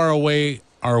how far away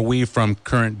are we from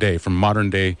current day, from modern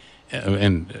day,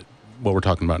 and what we're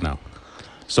talking about now?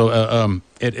 So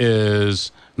it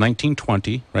is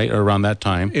 1920, right, or around that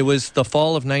time. It was the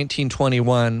fall of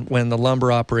 1921 when the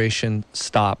lumber operation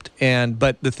stopped.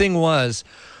 But the thing was,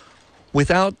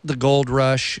 without the gold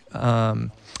rush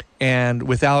and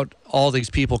without all these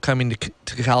people coming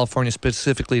to California,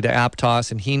 specifically to Aptos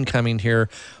and Hihn coming here,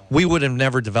 we would have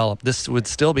never developed. This would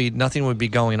still be, nothing would be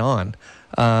going on.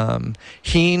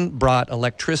 Hihn brought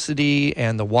electricity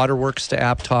and the waterworks to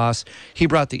Aptos. He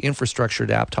brought the infrastructure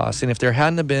to Aptos. And if there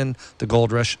hadn't have been the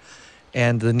gold rush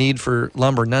and the need for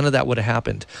lumber, none of that would have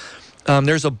happened.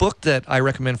 There's a book that I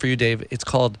recommend for you, Dave. It's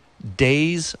called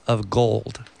Days of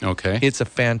Gold. Okay. It's a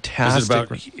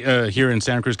fantastic... Is it about here in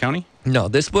Santa Cruz County? No,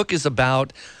 this book is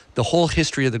about the whole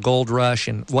history of the gold rush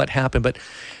and what happened. But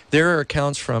there are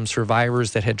accounts from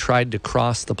survivors that had tried to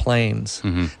cross the plains,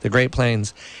 the Great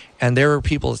Plains. And there were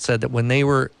people that said that when they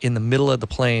were in the middle of the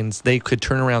plains, they could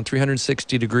turn around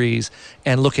 360 degrees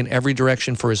and look in every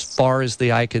direction for as far as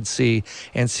the eye could see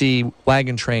and see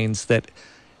wagon trains that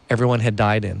everyone had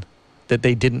died in, that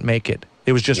they didn't make it.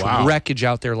 It was just wreckage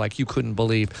out there like you couldn't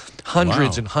believe.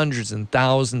 Hundreds and hundreds and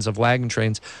thousands of wagon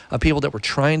trains of people that were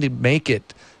trying to make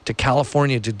it to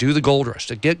California to do the gold rush,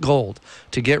 to get gold,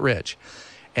 to get rich.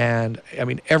 And, I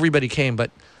mean, everybody came. But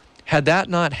had that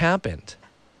not happened,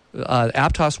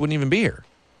 Aptos wouldn't even be here.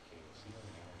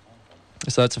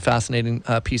 So that's a fascinating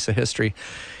piece of history.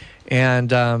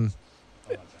 And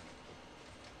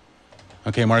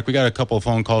okay, Mark, we got a couple of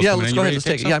phone calls. Yeah, let's go ahead. Let's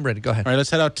take it. Yeah, I'm ready. Go ahead. All right,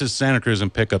 let's head out to Santa Cruz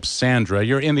and pick up Sandra.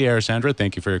 You're in the air, Sandra.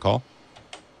 Thank you for your call.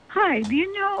 Hi. Do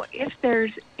you know if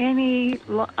there's any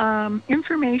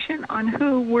information on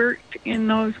who worked in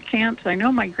those camps? I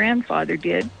know my grandfather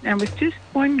did. I was just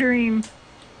wondering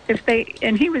if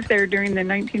and he was there during the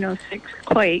 1906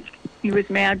 quake. He was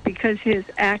mad because his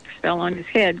axe fell on his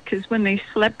head, because when they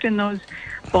slept in those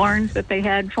barns that they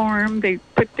had for him, they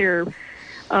put their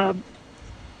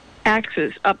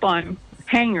axes up on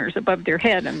hangers above their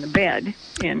head on the bed.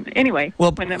 And anyway,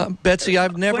 well, Betsy,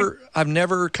 I've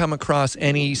never come across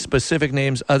any specific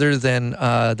names other than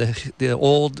the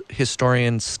old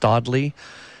historian Stodley.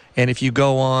 And if you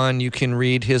go on, you can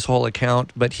read his whole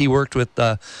account. But he worked with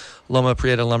the Loma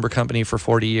Prieta Lumber Company for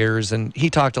 40 years, and he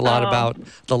talked a lot about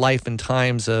the life and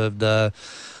times of the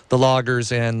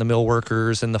loggers and the mill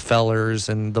workers and the fellers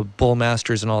and the bull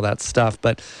masters and all that stuff.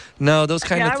 But no, those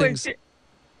kind of things.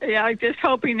 I was just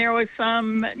hoping there was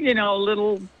some,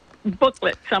 little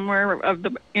booklet somewhere of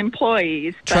the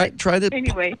employees. Try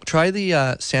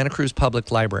the Santa Cruz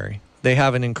Public Library. They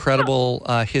have an incredible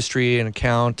history and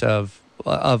account of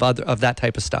that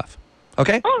type of stuff.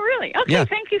 Okay? Oh, really? Okay, yeah.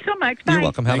 Thank you so much. Bye. You're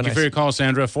welcome. Thank you for your call,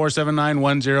 Sandra.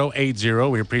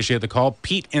 479-1080. We appreciate the call.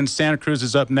 Pete in Santa Cruz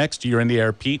is up next. You're in the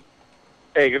air, Pete.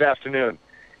 Hey, good afternoon.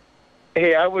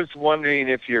 Hey, I was wondering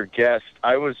if your guest,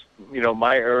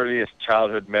 my earliest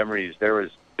childhood memories, there was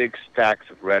big stacks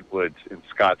of redwoods in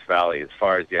Scotts Valley as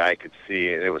far as the eye could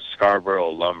see, and it was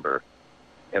Scarborough Lumber.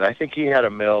 And I think he had a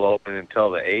mill open until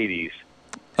the 80s.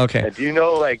 Okay. And do you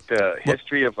know, the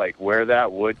history of, where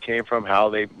that wood came from, how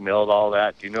they milled all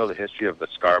that? Do you know the history of the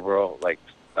Scarborough,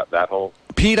 that whole...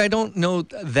 Pete, I don't know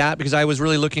that because I was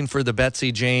really looking for the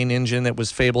Betsy Jane engine that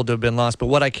was fabled to have been lost. But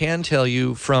what I can tell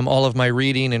you from all of my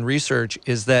reading and research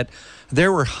is that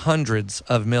there were hundreds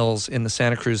of mills in the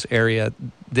Santa Cruz area.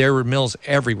 There were mills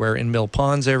everywhere, in mill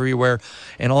ponds everywhere,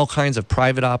 and all kinds of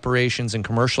private operations and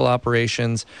commercial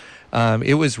operations.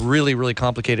 It was really, really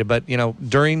complicated. But,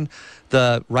 during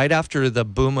right after the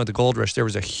boom of the gold rush, there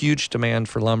was a huge demand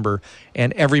for lumber,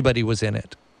 and everybody was in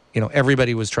it.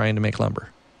 Everybody was trying to make lumber.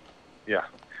 Yeah.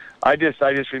 I just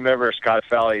remember Scotts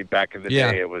Valley back in the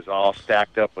day. It was all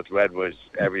stacked up with redwoods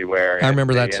everywhere. I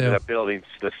remember that too. They ended up building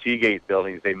the Seagate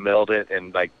buildings. They milled it,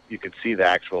 and you could see the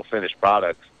actual finished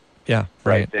products. Yeah,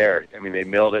 right there. I mean, they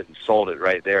milled it and sold it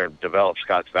right there and developed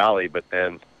Scotts Valley, but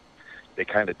then they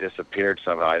kind of disappeared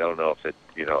somehow. I don't know if it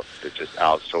just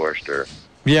outsourced or...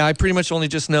 Yeah, I pretty much only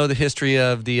just know the history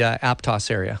of the Aptos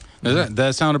area. Does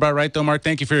that sound about right, though, Mark?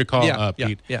 Thank you for your call,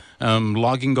 Pete. Yeah.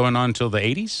 Logging going on until the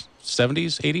 80s,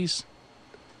 70s, 80s?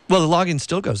 Well, the logging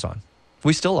still goes on.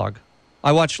 We still log.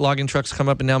 I watch logging trucks come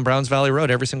up and down Browns Valley Road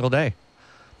every single day.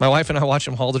 My wife and I watch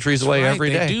them haul the trees away every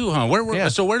day. They do, huh?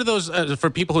 So where do those, for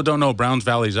people who don't know, Browns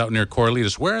Valley's out near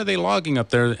Corralitos, where are they logging up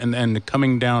there and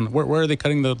coming down? Where are they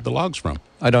cutting the logs from?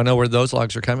 I don't know where those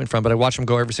logs are coming from, but I watch them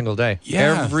go every single day.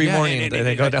 Every morning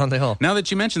they go down the hill. Now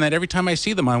that you mention that, every time I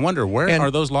see them, I wonder, where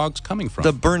are those logs coming from?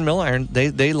 The burn mill iron,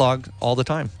 they log all the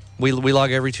time. We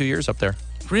log every 2 years up there.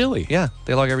 Really? Yeah,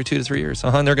 they log every 2 to 3 years.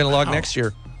 And they're going to log next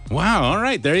year. Wow. All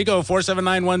right. There you go.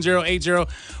 479-1080.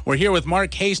 We're here with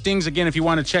Mark Hastings. Again, if you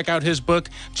want to check out his book,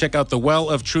 check out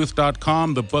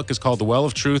theweloftruth.com. The book is called The Well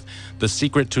of Truth, The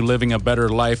Secret to Living a Better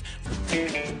Life.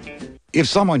 If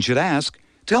someone should ask,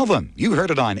 tell them you heard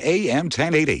it on AM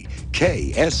 1080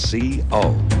 KSCO.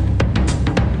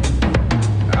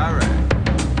 All right.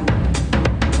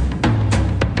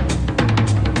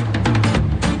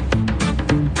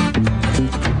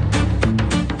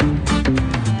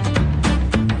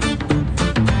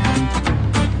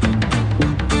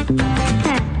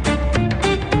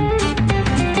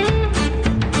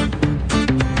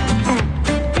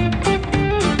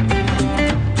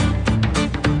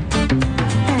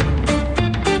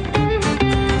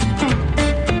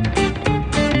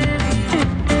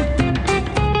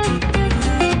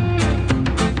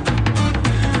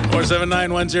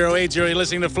 479-1080. You're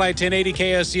listening to Flight 1080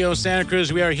 KSCO Santa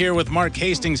Cruz. We are here with Mark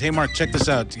Hastings. Hey, Mark, check this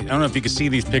out. I don't know if you can see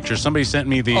these pictures. Somebody sent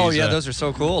me these. Oh, yeah, those are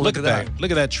so cool. Look at that.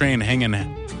 Look at that train hanging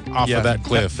off of that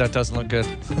cliff. That doesn't look good.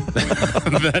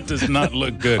 That does not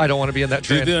look good. I don't want to be in that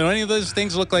train. Do any of those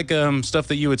things look like stuff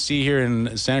that you would see here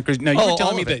in Santa Cruz? Now, you were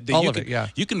telling me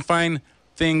that you can find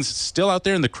things still out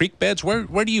there in the creek beds. Where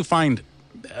do you find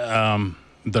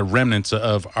the remnants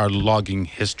of our logging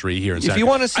history here in Santa Cruz? If you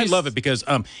want to see, I love it because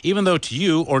even though to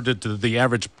you or to the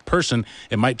average person,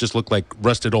 it might just look like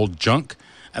rusted old junk,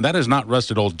 and that is not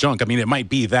rusted old junk. I mean, it might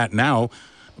be that now,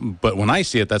 but when I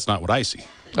see it, that's not what I see.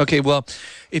 Okay, well,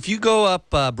 if you go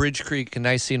up Bridge Creek in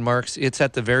Nisene Marks, it's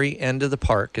at the very end of the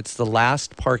park. It's the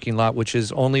last parking lot, which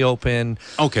is only open,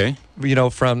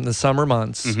 from the summer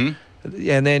months. Mm-hmm.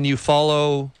 And then you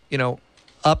follow,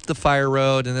 up the fire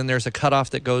road, and then there's a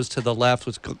cutoff that goes to the left,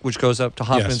 which goes up to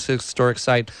Hoffman's Historic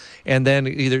Site, and then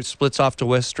either splits off to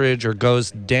Westridge or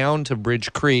goes down to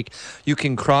Bridge Creek. You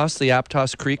can cross the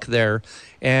Aptos Creek there,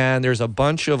 and there's a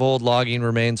bunch of old logging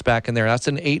remains back in there. That's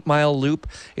an 8-mile loop.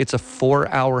 It's a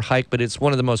 4-hour hike, but it's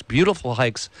one of the most beautiful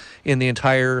hikes in the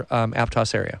entire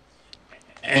Aptos area.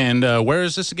 And where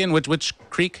is this again? Which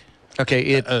creek?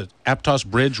 Okay, Aptos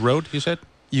Bridge Road, you said?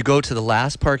 You go to the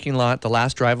last parking lot, the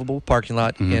last drivable parking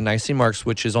lot in Nisene Marks,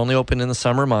 which is only open in the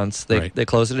summer months. They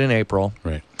close it in April.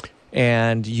 Right.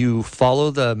 And you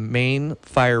follow the main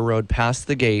fire road past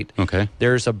the gate. Okay.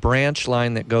 There's a branch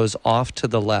line that goes off to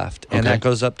the left, and that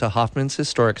goes up to Hoffman's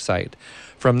Historic Site.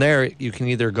 From there, you can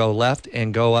either go left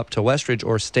and go up to Westridge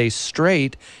or stay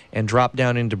straight and drop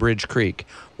down into Bridge Creek.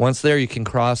 Once there, you can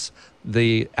cross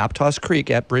the Aptos Creek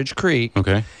at Bridge Creek.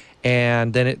 Okay.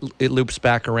 And then it loops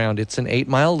back around. It's an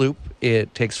 8-mile loop.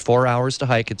 It takes 4 hours to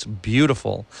hike. It's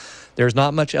beautiful. There's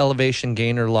not much elevation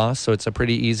gain or loss, so it's a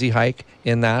pretty easy hike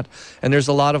in that. And there's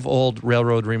a lot of old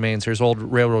railroad remains. There's old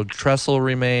railroad trestle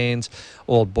remains,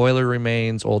 old boiler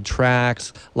remains, old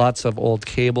tracks, lots of old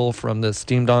cable from the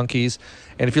steam donkeys.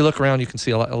 And if you look around, you can see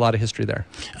a lot of history there.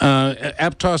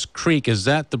 Aptos Creek, is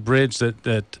that the bridge is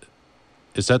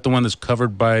that the one that's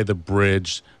covered by the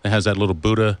bridge that has that little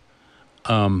Buddha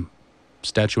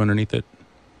statue underneath it?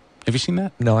 Have you seen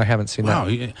that? No, I haven't seen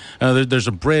that. Wow. There's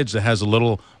a bridge that has a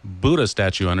little Buddha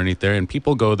statue underneath there, and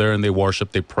people go there and they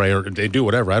worship, they pray, or they do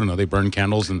whatever. I don't know. They burn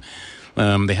candles and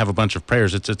they have a bunch of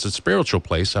prayers. It's a spiritual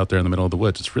place out there in the middle of the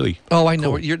woods. It's really I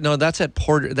know. Cool. That's at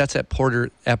Porter. That's at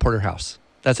Porter House.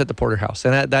 That's at the Porter House,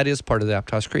 and that is part of the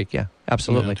Aptos Creek. Yeah,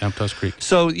 absolutely. Yeah, Aptos Creek.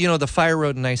 So the fire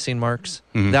road in Nisene Marks.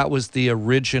 Mm-hmm. That was the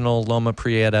original Loma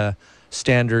Prieta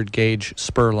standard gauge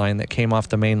spur line that came off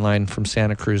the main line from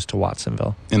Santa Cruz to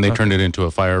Watsonville. And they turned it into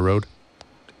a fire road?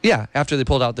 Yeah. After they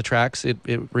pulled out the tracks, it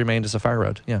remained as a fire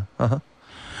road. Yeah.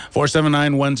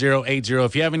 479-1080.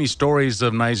 If you have any stories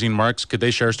of Nisene Marks, could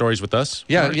they share stories with us?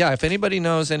 Yeah. If anybody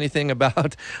knows anything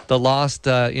about the lost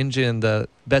engine, the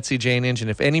Betsy Jane engine,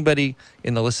 if anybody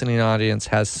in the listening audience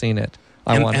has seen it,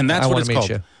 and that's what it's called,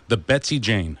 you. The Betsy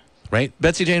Jane. Right?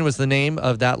 Betsy Jane was the name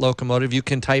of that locomotive. You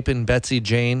can type in Betsy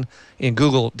Jane in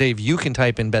Google. Dave, you can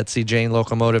type in Betsy Jane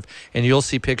locomotive, and you'll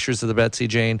see pictures of the Betsy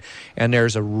Jane, and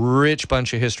there's a rich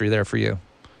bunch of history there for you.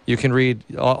 You can read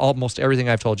almost everything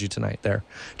I've told you tonight there,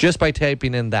 just by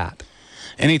typing in that.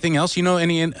 Anything else?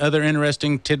 Any other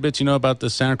interesting tidbits about the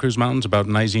Santa Cruz Mountains, about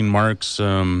Nisene Marks,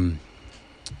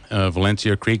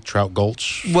 Valencia Creek, Trout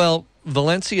Gulch? Well,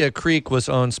 Valencia Creek was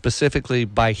owned specifically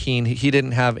by Hihn. He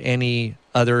didn't have any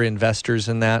other investors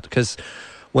in that, because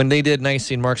when they did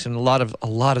Nisene Marks and a lot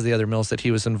of the other mills that he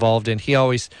was involved in, he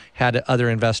always had other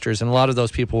investors, and a lot of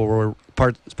those people were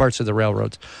parts of the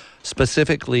railroads,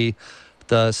 specifically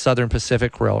the Southern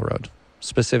Pacific Railroad.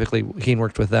 Specifically, Hihn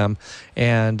worked with them,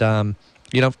 and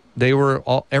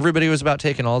everybody was about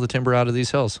taking all the timber out of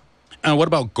these hills. What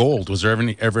about gold? Was there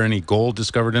ever any gold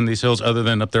discovered in these hills other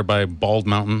than up there by Bald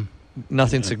Mountain?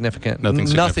 Nothing significant.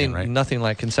 Right? Nothing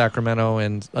like in Sacramento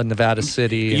and Nevada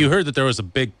City. You heard that there was a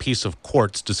big piece of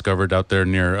quartz discovered out there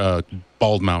near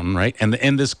Bald Mountain, right?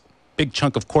 And this big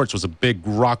chunk of quartz was a big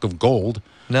rock of gold.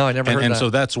 No, I never heard that. And so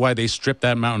that's why they stripped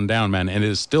that mountain down, man. And it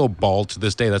is still bald to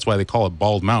this day. That's why they call it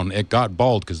Bald Mountain. It got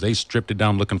bald because they stripped it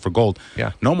down looking for gold.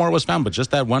 Yeah. No more was found, but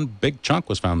just that one big chunk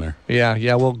was found there.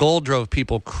 Yeah. Well, gold drove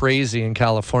people crazy in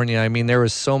California. I mean, there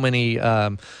was so many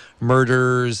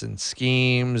murders and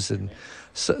schemes and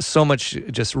so much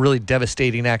just really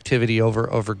devastating activity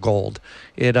over gold.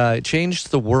 It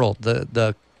changed the world.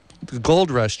 The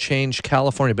gold rush changed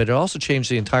California, but it also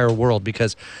changed the entire world,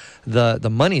 because the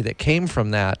money that came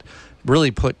from that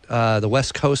really put the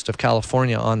west coast of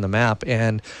California on the map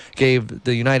and gave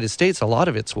the United States a lot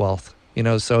of its wealth.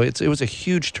 So it was a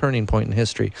huge turning point in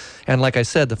history. And like I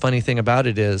said, the funny thing about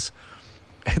it is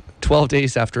 12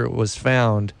 days after it was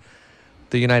found,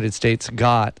 the United States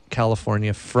got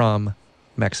California from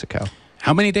Mexico.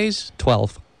 How many days?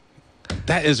 12.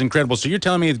 That is incredible. So you're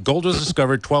telling me gold was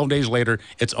discovered 12 days later,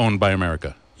 it's owned by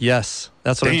America? Yes,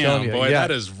 that's what I'm telling you. Boy, yeah. that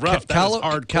is rough. That is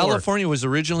hardcore. California was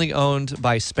originally owned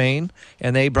by Spain,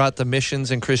 and they brought the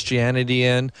missions and Christianity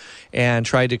in and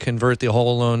tried to convert the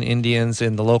Hololone Indians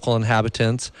and the local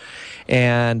inhabitants.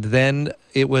 And then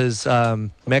it was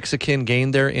Mexican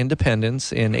gained their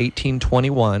independence in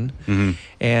 1821,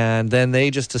 and then they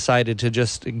just decided to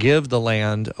just give the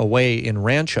land away in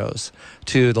ranchos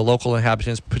to the local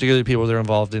inhabitants, particularly people that are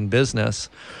involved in business.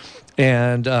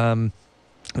 And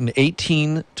in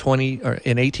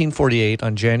 1848,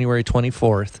 on January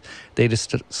 24th, they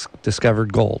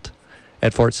discovered gold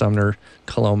at Fort Sumner,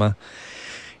 Coloma.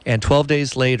 And 12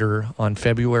 days later, on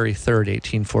February 3rd,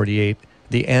 1848,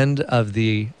 the end of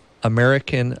the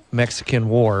American-Mexican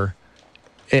War,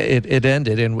 it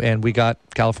ended, and we got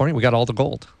California. We got all the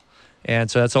gold.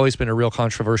 And so that's always been a real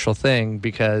controversial thing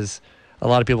because a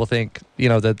lot of people think,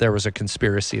 that there was a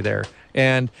conspiracy there.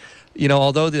 And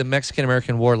although the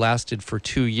Mexican-American War lasted for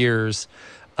 2 years,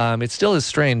 it still is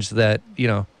strange that,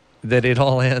 that it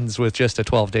all ends with just a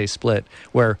 12-day split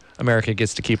where America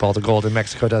gets to keep all the gold and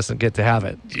Mexico doesn't get to have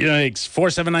it. Yikes.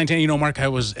 47910. Mark, I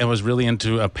was really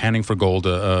into panning for gold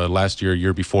last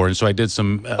year before, and so I did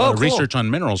some cool. research on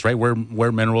minerals, right?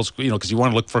 Where minerals, because you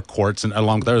want to look for quartz, and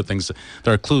along with other things,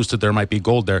 there are clues that there might be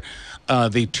gold there.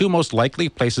 The two most likely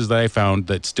places that I found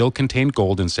that still contain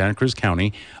gold in Santa Cruz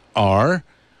County are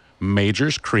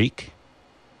Majors Creek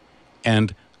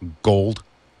and Gold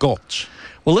Gulch.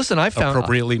 Well, listen, I found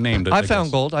appropriately named. I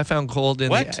found gold. I found gold in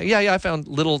what? I found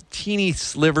little teeny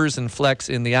slivers and flecks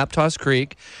in the Aptos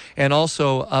Creek, and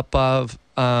also up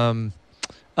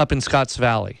in Scotts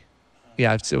Valley.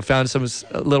 Yeah, I found some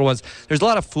little ones. There's a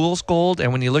lot of fool's gold,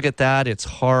 and when you look at that, it's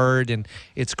hard and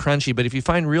it's crunchy. But if you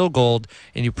find real gold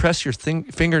and you press your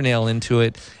fingernail into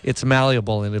it, it's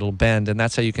malleable and it'll bend, and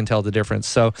that's how you can tell the difference.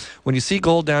 So when you see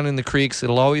gold down in the creeks,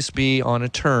 it'll always be on a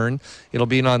turn. It'll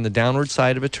be on the downward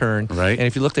side of a turn. Right. And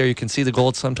if you look there, you can see the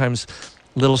gold sometimes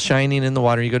little shining in the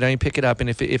water. You go down, you pick it up, and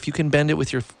if you can bend it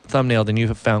with your thumbnail, then you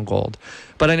have found gold.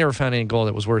 But I never found any gold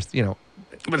that was worth,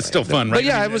 But it's still fun, right? But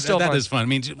yeah, it was still fun. That is fun. I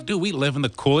mean, dude, we live in the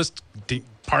coolest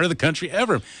part of the country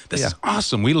ever. This is Yeah.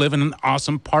 awesome. We live in an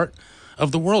awesome part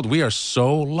of the world. We are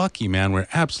so lucky, man. We're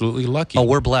absolutely lucky. Oh,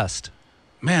 we're blessed.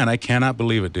 Man, I cannot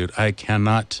believe it, dude. I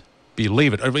cannot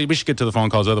believe it. We should get to the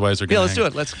phone calls, otherwise they're going to let's do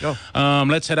it. Let's go.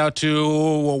 Let's head out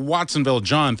to Watsonville.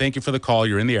 John, thank you for the call.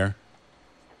 You're in the air.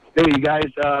 Hey, you guys,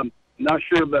 not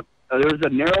sure, but there's a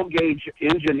narrow gauge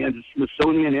engine in the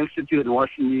Smithsonian Institute in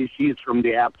Washington, D.C. It's from the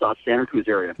Aptos, Santa Cruz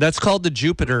area. That's called the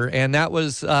Jupiter, and that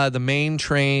was the main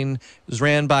train. It was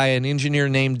ran by an engineer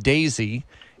named Daisy,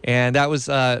 and that was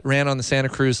ran on the Santa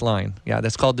Cruz line. Yeah,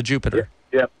 that's called the Jupiter.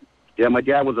 Yeah, my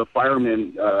dad was a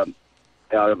fireman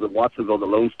out of the Watsonville, the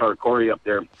Lone Star Quarry up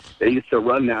there. They used to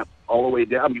run that all the way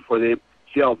down before they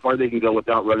see how far they can go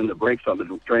without running the brakes on the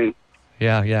train.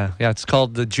 Yeah. It's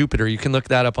called the Jupiter. You can look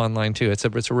that up online too. It's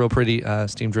a real pretty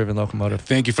steam-driven locomotive.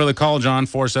 Thank you for the call, John.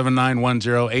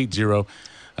 479-1080.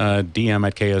 DM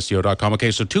at ksco.com. Okay,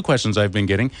 so two questions I've been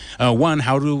getting. One,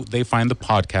 how do they find the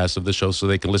podcast of the show so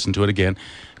they can listen to it again?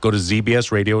 Go to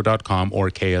zbsradio.com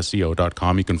or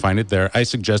ksco.com. You can find it there. I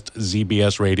suggest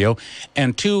ZBS Radio.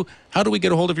 And two, how do we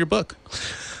get a hold of your book?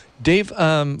 Dave,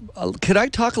 could I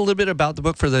talk a little bit about the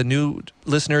book for the new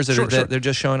listeners that Sure. they're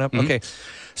just showing up? Mm-hmm. Okay.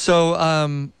 So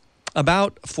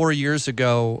about 4 years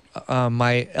ago,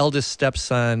 my eldest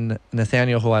stepson,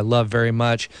 Nathaniel, who I love very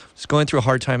much, was going through a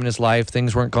hard time in his life.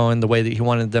 Things weren't going the way that he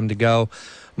wanted them to go.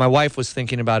 My wife was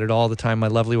thinking about it all the time, my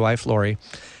lovely wife, Lori.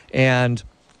 And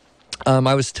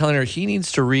I was telling her he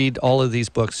needs to read all of these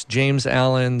books, James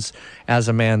Allen's As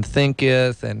a Man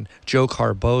Thinketh, and Joe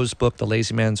Carbaugh's book, The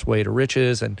Lazy Man's Way to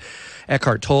Riches, and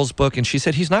Eckhart Tolle's book. And she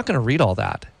said, he's not going to read all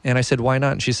that. And I said, why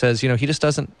not? And she says, he just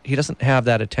doesn't have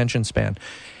that attention span.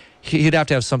 He'd have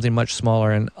to have something much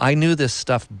smaller. And I knew this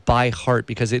stuff by heart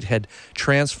because it had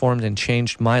transformed and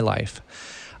changed my life.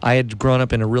 I had grown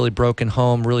up in a really broken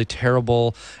home, really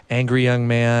terrible, angry young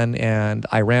man, and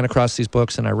I ran across these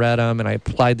books and I read them and I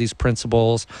applied these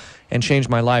principles and changed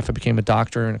my life. I became a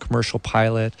doctor and a commercial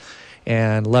pilot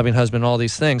and a loving husband, all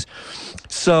these things.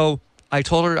 So I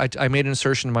told her, I made an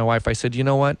assertion to my wife. I said, you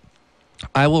know what?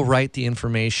 I will write the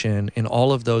information in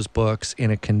all of those books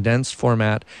in a condensed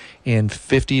format in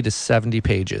 50 to 70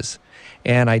 pages.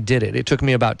 And I did it. It took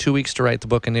me about 2 weeks to write the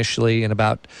book initially and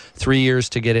about 3 years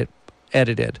to get it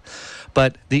edited.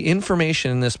 But the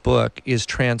information in this book is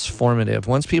transformative.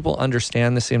 Once people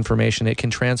understand this information, it can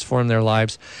transform their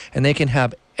lives, and they can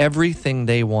have everything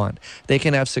they want. They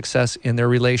can have success in their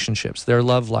relationships, their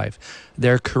love life,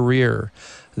 their career,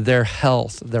 their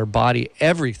health, their body,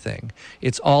 everything.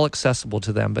 It's all accessible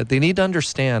to them. But they need to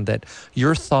understand that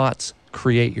your thoughts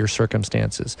create your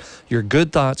circumstances. Your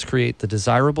good thoughts create the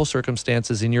desirable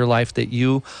circumstances in your life that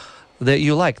you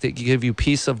like, that give you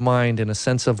peace of mind and a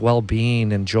sense of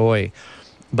well-being and joy.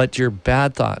 But your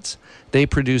bad thoughts, they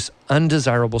produce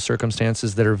undesirable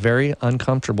circumstances that are very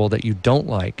uncomfortable, that you don't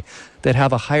like, that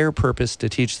have a higher purpose to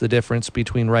teach the difference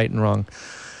between right and wrong.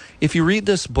 If you read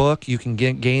this book, you can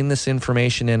gain this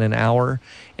information in an hour,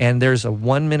 and there's a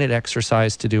 1-minute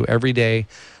exercise to do every day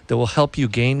that will help you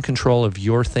gain control of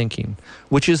your thinking,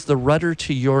 which is the rudder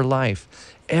to your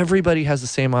life. Everybody has the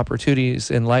same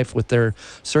opportunities in life with their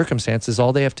circumstances.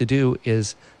 All they have to do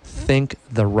is think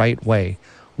the right way.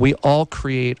 We all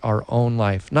create our own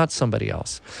life, not somebody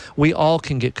else. We all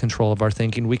can get control of our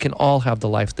thinking. We can all have the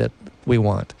life that we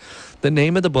want. The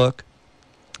name of the book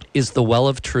is The Well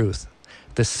of Truth: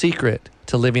 The Secret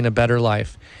to Living a Better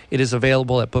Life. It is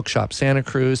available at Bookshop Santa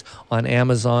Cruz, on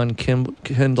Amazon,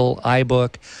 Kindle,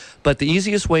 iBook. But the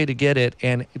easiest way to get it,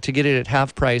 and to get it at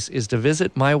half price, is to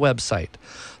visit my website,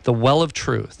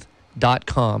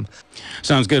 theweloftruth.com.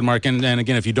 Sounds good, Mark. And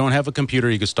again, if you don't have a computer,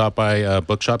 you can stop by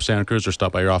Bookshop Santa Cruz or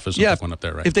stop by your office and pick one up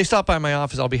there, right? If they stop by my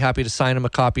office, I'll be happy to sign them a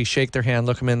copy, shake their hand,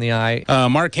 look them in the eye.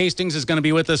 Mark Hastings is going to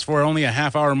be with us for only a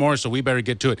half hour more, so we better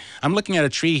get to it. I'm looking at a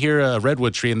tree here, a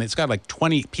redwood tree, and it's got like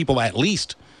 20 people at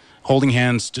least holding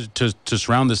hands to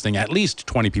surround this thing. At least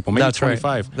 20 people, maybe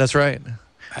 25. Right. That's right.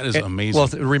 That is amazing. Well,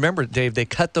 remember, Dave, they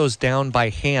cut those down by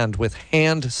hand with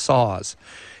hand saws.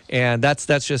 And that's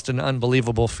just an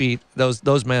unbelievable feat.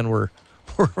 Those men were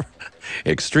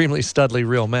extremely studly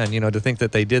real men, to think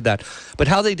that they did that. But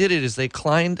how they did it is they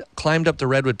climbed up the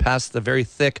redwood past the very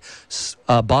thick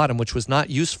bottom, which was not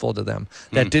useful to them.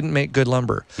 That didn't make good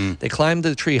lumber. They climbed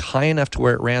the tree high enough to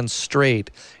where it ran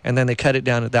straight, and then they cut it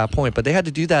down at that point. But they had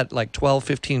to do that like 12,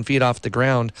 15 feet off the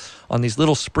ground on these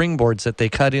little springboards that they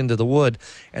cut into the wood.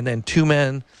 And then 2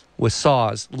 men with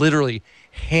saws literally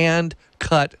hand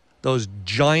cut those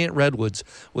giant redwoods,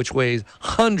 which weighs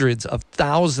hundreds of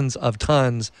thousands of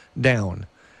tons, down.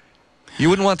 You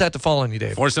wouldn't want that to fall on you,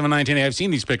 Dave. 4719. I've seen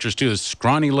these pictures too. The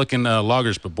scrawny-looking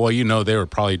loggers, but boy, they were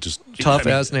probably just tough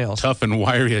as nails. Tough and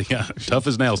wiry, yeah, tough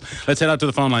as nails. Let's head out to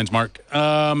the phone lines, Mark.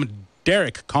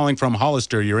 Derek, calling from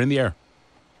Hollister. You're in the air.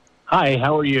 Hi,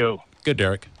 how are you? Good,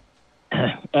 Derek.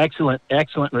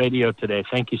 Excellent radio today.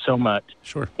 Thank you so much.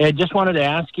 Sure. I just wanted to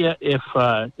ask you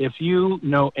if you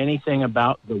know anything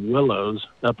about the willows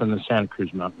up in the Santa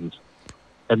Cruz Mountains.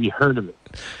 Have you heard of it?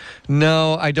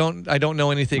 No, I don't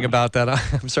know anything about that.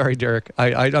 I'm sorry, Derek.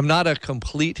 I'm not a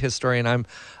complete historian. I'm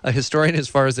a historian as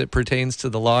far as it pertains to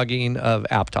the logging of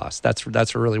Aptos.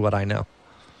 That's really what I know.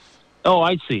 Oh,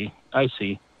 I see.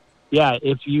 Yeah,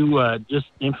 if you just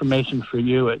information for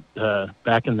you.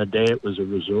 Back in the day, it was a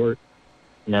resort.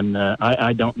 And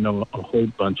I don't know a whole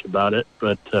bunch about it,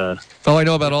 but... I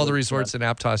know about all the resorts in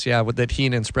Aptos, yeah, that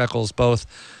Hihn and Spreckles both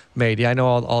made. Yeah, I know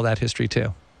all that history,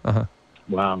 too. Uh-huh.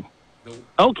 Wow.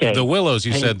 Okay. The Willows,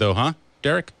 you said, though, huh,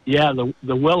 Derek? Yeah,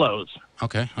 the Willows.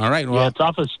 Okay, all right. Well, yeah, it's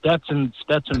off of Stetson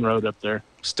Road up there.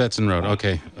 Stetson Road,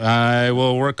 okay. I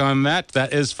will work on that.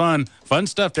 That is fun. Fun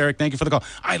stuff, Derek. Thank you for the call.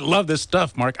 I love this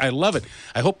stuff, Mark. I love it.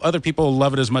 I hope other people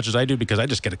love it as much as I do because I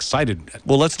just get excited.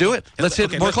 Well, let's do it. Let's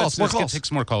hit more calls. Let's take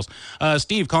some more calls.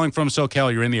 Steve, calling from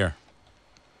SoCal. You're in the air.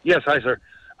 Yes, hi, sir.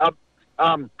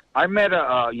 I met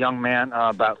a young man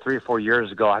about 3 or 4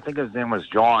 years ago. I think his name was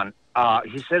John.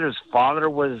 He said his father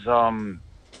was...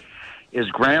 his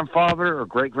grandfather or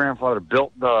great-grandfather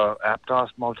built the Aptos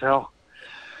Motel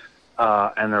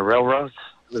and the railroads.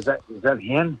 Was that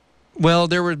him? Well,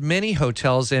 there were many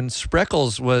hotels, and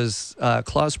Spreckles was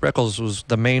Claus Spreckles was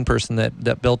the main person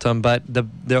that built them. But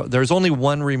there's only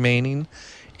one remaining,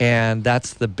 and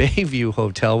that's the Bayview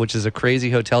Hotel, which is a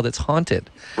crazy hotel that's haunted.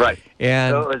 Right.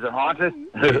 And so is it haunted?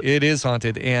 It is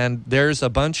haunted, and there's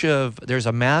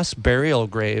a mass burial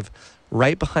grave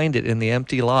right behind it in the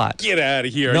empty lot. Get out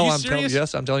of here. No, Are you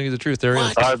serious? I'm telling you the truth. There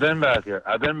is. I've been back there.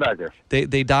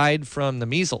 They died from the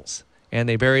measles, and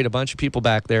they buried a bunch of people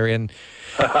back there. And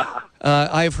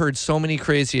I've heard so many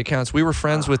crazy accounts. We were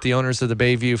friends with the owners of the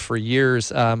Bayview for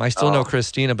years. I still know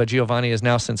Christina, but Giovanni has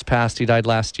now since passed. He died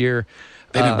last year.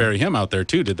 They didn't bury him out there,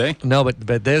 too, did they? No,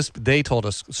 but they told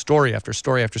us story after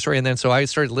story after story. And then so I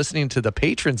started listening to the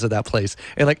patrons of that place.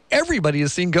 And, like, everybody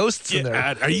has seen ghosts in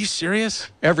there. Are you serious?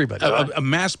 Everybody. A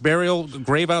mass burial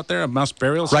grave out there? A mass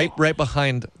burial site? Right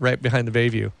behind the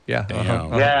Bayview. Yeah.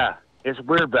 Yeah, it's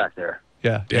weird back there.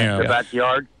 Yeah. Damn. The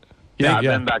backyard. Yeah, I've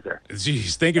been back there.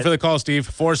 Jeez, thank you for the call, Steve.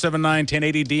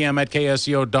 479-1080-DM at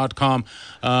KSCO.com.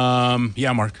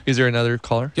 Yeah, Mark. Is there another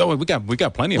caller? Yeah, we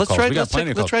got plenty of calls.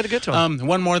 Let's try to get to him.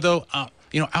 One more, though.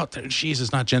 Out there,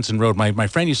 it's not Jensen Road. My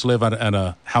friend used to live at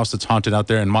a house that's haunted out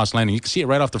there in Moss Landing. You can see it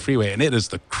right off the freeway, and it is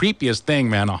the creepiest thing,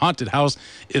 man. A haunted house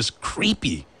is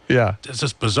creepy. Yeah. It's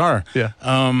just bizarre. Yeah.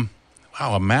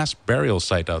 Wow, a mass burial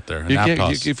site out there in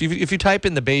Aptos. If you type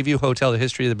in the Bayview Hotel, the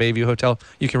history of the Bayview Hotel,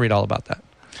 you can read all about that.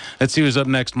 Let's see who's up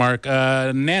next, Mark.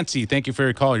 Nancy, thank you for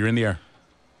your call. You're in the air.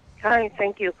 Hi,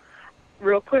 thank you.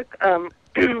 Real quick,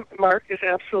 Mark is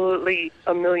absolutely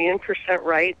 1,000,000%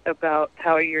 right about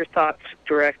how your thoughts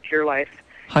direct your life.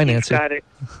 Hi, Nancy. You've got it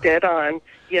dead on.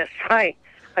 Yes, hi.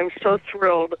 I'm so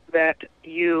thrilled that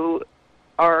you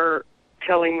are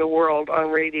telling the world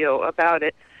on radio about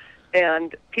it.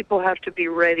 And people have to be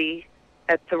ready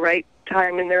at the right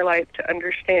time in their life to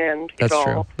understand it all.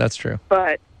 True. That's true.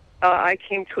 But I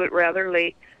came to it rather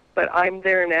late, but I'm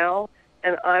there now,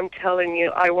 and I'm telling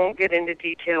you, I won't get into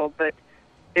detail, but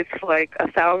it's like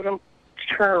 1,000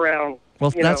 turnaround.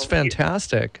 Well, that's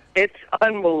fantastic. It's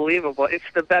unbelievable. It's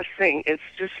the best thing. It's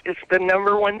the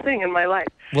number one thing in my life.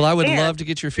 Well, I would love to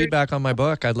get your feedback on my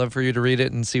book. I'd love for you to read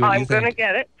it and see what you think. I'm going to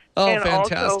get it. Oh, and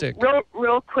fantastic. Also,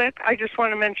 real quick, I just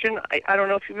want to mention, I don't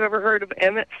know if you've ever heard of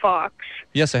Emmett Fox.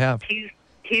 Yes, I have.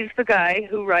 He's the guy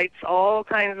who writes all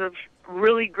kinds of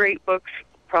really great books,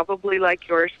 probably like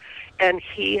yours, and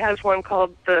he has one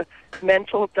called The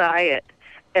Mental Diet,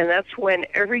 and that's when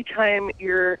every time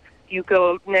you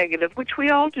go negative, which we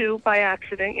all do by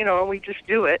accident, and we just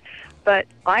do it, but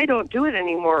I don't do it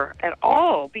anymore at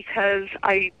all because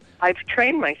I've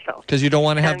trained myself. Because you don't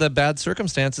want to have the bad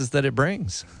circumstances that it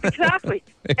brings. Exactly.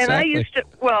 And I used to,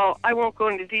 I won't go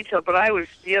into detail, but I was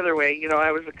the other way.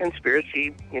 I was a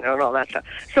conspiracy, and all that stuff.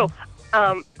 So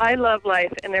I love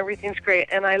life, and everything's great,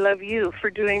 and I love you for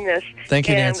doing this. Thank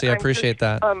you, Nancy. I appreciate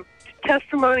that.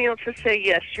 Testimonial to say,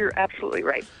 yes, you're absolutely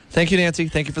right. Thank you, Nancy.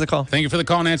 Thank you for the call. Thank you for the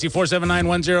call, Nancy.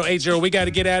 479-1080. We got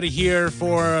to get out of here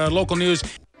for local news.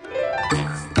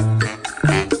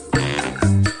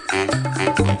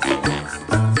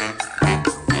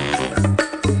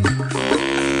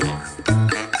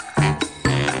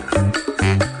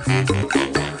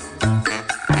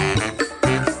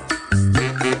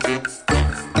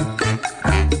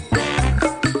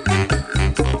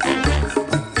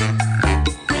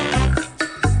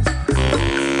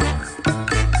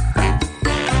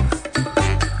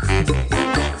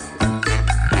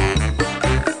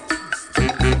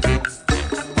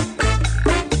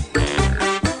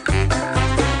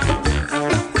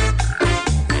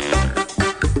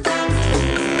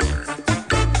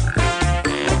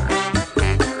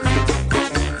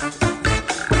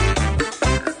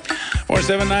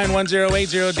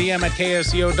 DM at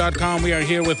KSCO.com. We are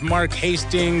here with Mark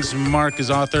Hastings. Mark is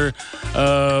author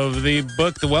of the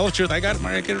book, The Well of Truth. I got it,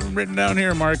 Mark. I got it written down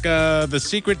here, Mark. The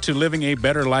Secret to Living a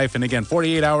Better Life. And again,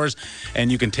 48 hours,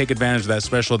 and you can take advantage of that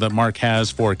special that Mark has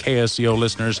for KSCO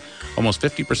listeners. Almost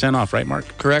 50% off, right, Mark?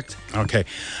 Correct. Okay.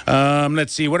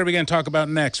 Let's see. What are we going to talk about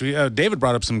next? David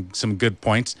brought up some good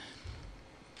points.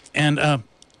 And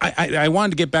I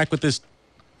wanted to get back with this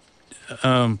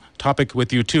topic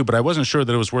with you too, but I wasn't sure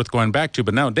that it was worth going back to.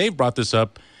 But now Dave brought this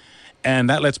up, and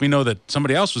that lets me know that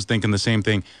somebody else was thinking the same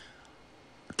thing.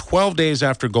 12 days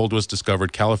after gold was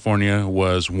discovered, California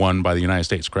was won by the United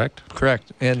States, correct?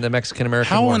 Correct. And the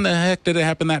Mexican-American War. How in the heck did it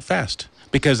happen that fast?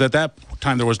 Because at that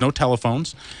time, there was no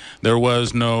telephones. There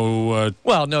was no...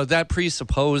 Well, no, that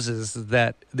presupposes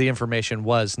that the information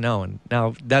was known.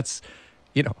 Now, that's,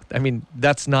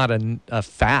 that's not a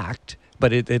fact,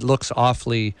 but it looks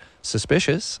awfully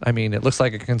suspicious. I mean, it looks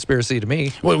like a conspiracy to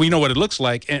me. Well, we know what it looks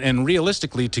like, and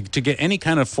realistically, to get any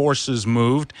kind of forces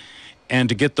moved and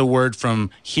to get the word from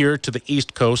here to the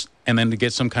East Coast and then to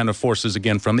get some kind of forces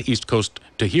again from the East Coast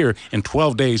to here in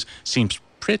 12 days seems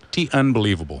pretty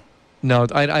unbelievable. No,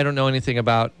 I don't know anything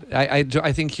about... I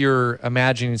think you're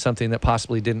imagining something that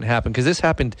possibly didn't happen, because this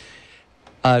happened...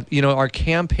 our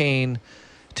campaign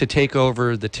to take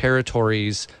over the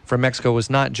territories from Mexico was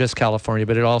not just California,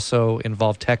 but it also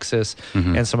involved Texas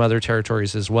and some other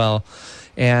territories as well.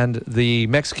 And the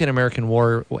Mexican-American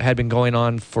War had been going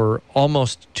on for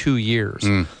almost 2 years.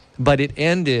 But it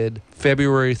ended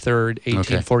February 3rd,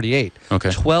 1848.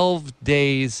 Okay. 12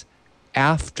 days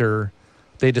after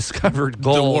they discovered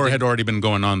gold. The war had already been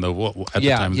going on, though, at the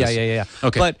time. Yeah.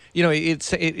 Okay. But,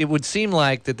 it would seem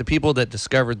like that the people that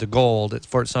discovered the gold at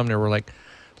Fort Sumner were like,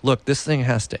 look, this thing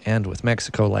has to end with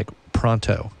Mexico, like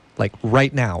pronto, like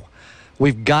right now.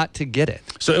 We've got to get it.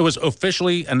 So it was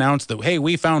officially announced that, hey,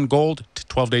 we found gold.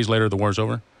 12 days later, the war's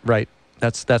over? Right.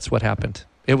 That's what happened.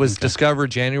 It was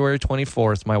discovered January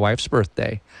 24th, my wife's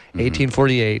birthday,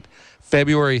 1848.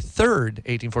 February 3rd,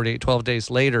 1848, 12 days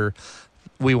later,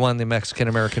 we won the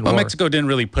Mexican-American War. Well, Mexico didn't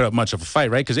really put up much of a fight,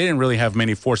 right? Because they didn't really have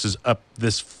many forces up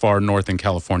this far north in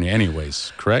California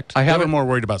anyways, correct? They were more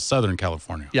worried about Southern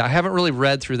California. Yeah, I haven't really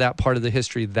read through that part of the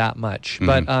history that much.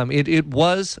 But it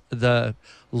was the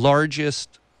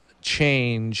largest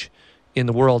change in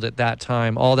the world at that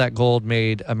time. All that gold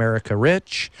made America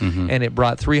rich, and it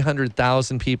brought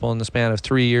 300,000 people in the span of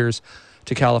 3 years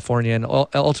to California, and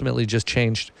ultimately just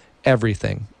changed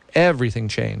everything. Everything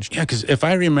changed. Yeah, because if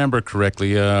I remember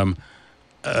correctly,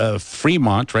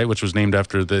 Fremont, right, which was named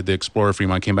after the explorer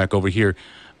Fremont, came back over here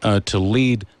to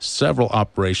lead several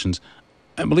operations.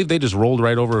 I believe they just rolled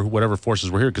right over whatever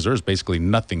forces were here because there was basically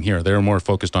nothing here. They were more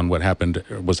focused on what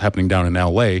was happening down in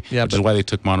L.A., which is why they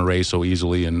took Monterey so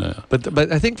easily. And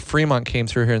but I think Fremont came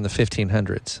through here in the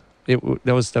 1500s.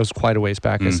 That was quite a ways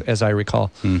back, as I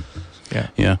recall.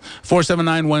 Yeah.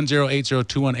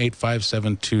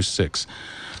 479-1080-218-5726.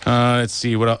 Let's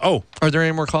see what else. Oh, are there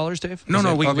any more callers, Dave?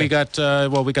 No. We got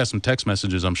some text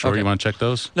messages. I'm sure you want to check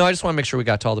those. No, I just want to make sure we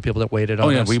got to all the people that waited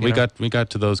on us. We got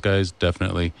to those guys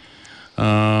definitely.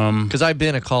 Because I've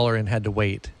been a caller and had to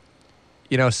wait.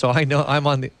 So I know I'm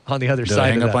on the other Did side.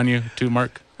 I hang of up that. on you too,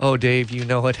 Mark? Oh, Dave, you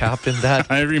know what happened that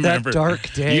I remember that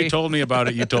dark day. You told me about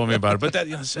it. But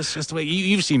it's just the way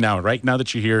you've seen now, right? Now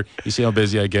that you're here, you see how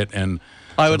busy I get, and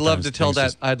I would love to tell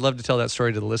that. I'd love to tell that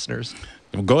story to the listeners.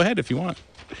 Well, go ahead if you want.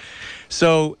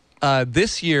 So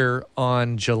this year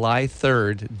on July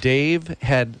 3rd, Dave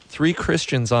had 3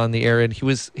 Christians on the air, and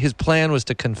his plan was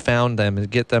to confound them and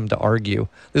get them to argue.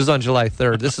 This is on July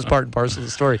 3rd. This is part and parcel of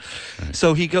the story.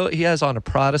 So he has on a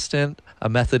Protestant, a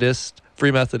Methodist,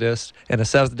 Free Methodist, and a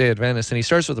Seventh-day Adventist, and he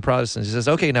starts with the Protestants. He says,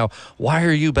 "Okay, now why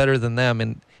are you better than them?"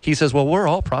 And he says, "Well, we're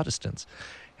all Protestants."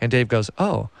 And Dave goes,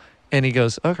 "Oh," and he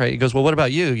goes, "Okay." He goes, "Well, what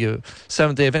about you? You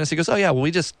Seventh-day Adventist?" He goes, "Oh yeah,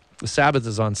 well the Sabbath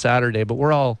is on Saturday, but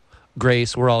we're all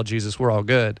grace, we're all Jesus, we're all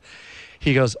good."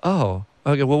 He goes, "Oh,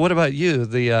 okay, well, what about you,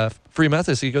 the Free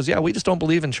Methodist?" He goes, "Yeah, we just don't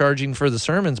believe in charging for the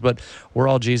sermons, but we're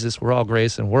all Jesus, we're all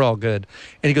grace, and we're all good."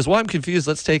 And he goes, "Well, I'm confused.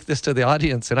 Let's take this to the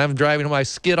audience." And I'm driving him. I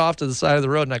skid off to the side of the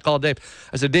road, and I called Dave.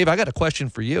 I said, "Dave, I got a question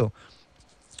for you."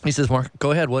 He says, "Mark,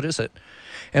 go ahead. What is it?"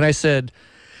 And I said,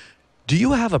 "Do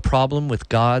you have a problem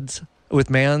with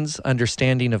man's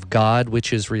understanding of God,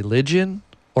 which is religion?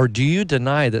 Or do you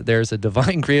deny that there's a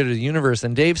divine creator of the universe?"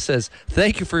 And Dave says,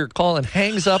 "Thank you for your call," and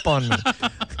hangs up on me.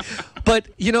 But,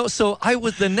 so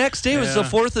the next day was the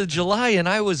 4th of July, and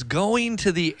I was going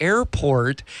to the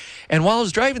airport. And while I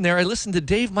was driving there, I listened to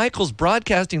Dave Michaels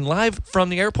broadcasting live from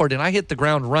the airport, and I hit the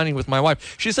ground running with my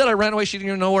wife. She said I ran away. She didn't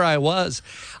even know where I was.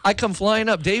 I come flying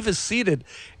up. Dave is seated.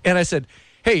 And I said,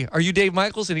 "Hey, are you Dave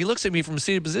Michaels?" And he looks at me from a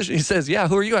seated position. He says, "Yeah,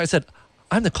 who are you?" I said,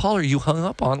 "I'm the caller you hung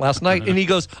up on last night." And he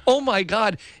goes, "Oh my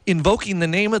God," invoking the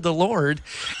name of the Lord.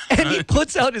 And he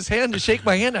puts out his hand to shake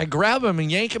my hand. I grab him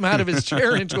and yank him out of his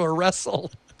chair into a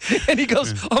wrestle. And he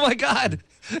goes, "Oh my God."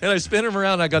 And I spin him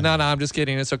around. And I go, no, I'm just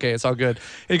kidding. It's okay. It's all good.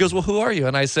 And he goes, "Well, who are you?"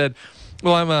 And I said,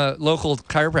 "Well, I'm a local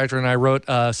chiropractor, and I wrote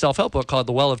a self-help book called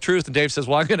The Well of Truth." And Dave says,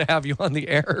 "Well, I'm going to have you on the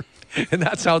air." And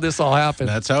that's how this all happened.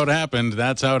 That's how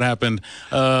it happened.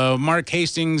 Mark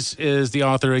Hastings is the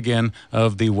author, again,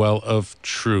 of The Well of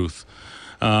Truth.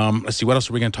 Let's see, what else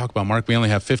are we going to talk about, Mark? We only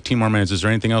have 15 more minutes. Is there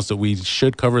anything else that we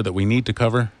should cover, that we need to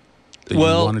cover, that you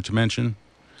wanted to mention?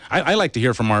 I like to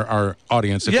hear from our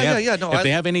audience. If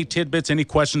they have any tidbits, any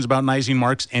questions about Nisene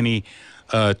Marks, any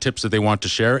tips that they want to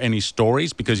share, any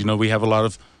stories, because, we have a lot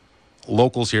of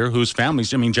locals here whose families,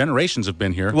 generations have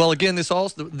been here. Well, again, this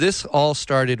all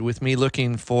started with me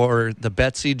looking for the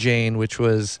Betsy Jane, which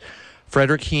was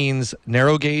F.A Hihn's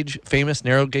famous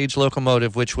narrow gauge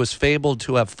locomotive, which was fabled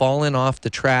to have fallen off the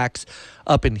tracks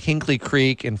up in Hinkley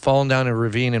Creek and fallen down a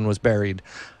ravine and was buried.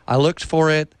 I looked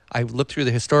for it. I looked through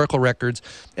the historical records,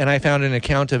 and I found an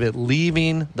account of it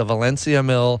leaving the Valencia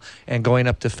mill and going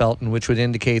up to Felton, which would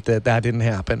indicate that didn't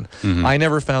happen. I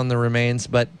never found the remains,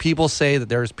 but people say that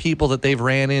there's people that they've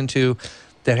ran into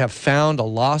that have found a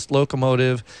lost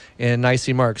locomotive in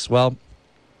Nisene Marks. Well,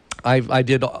 I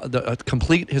did the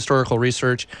complete historical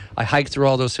research. I hiked through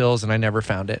all those hills, and I never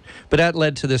found it. But that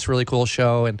led to this really cool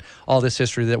show and all this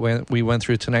history that we went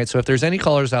through tonight. So if there's any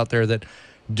callers out there that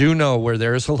do know where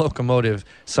there is a locomotive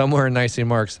somewhere in Nisene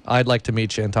Marks, I'd like to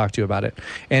meet you and talk to you about it.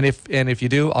 And if you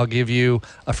do, I'll give you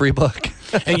a free book.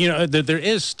 And there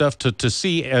is stuff to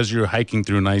see as you're hiking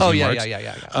through Nisene Marks.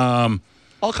 Yeah.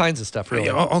 All kinds of stuff, really.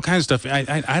 All kinds of stuff.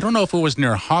 I don't know if it was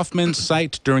near Hoffman's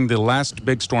site during the last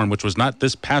big storm, which was not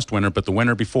this past winter, but the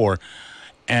winter before.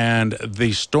 And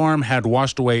the storm had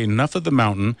washed away enough of the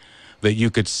mountain that you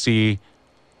could see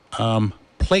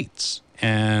plates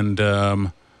and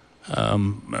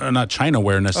not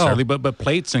Chinaware necessarily, but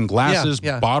plates and glasses,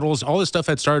 bottles, all this stuff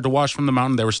had started to wash from the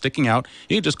mountain. They were sticking out.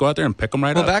 You could just go out there and pick them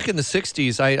right up. Well, back in the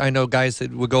 60s, I know guys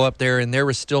that would go up there, and there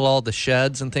was still all the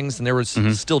sheds and things, and there was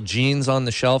still jeans on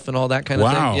the shelf and all that kind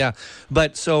of thing. Yeah.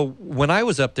 But so when I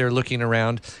was up there looking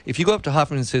around, if you go up to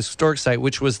Hoffman's historic site,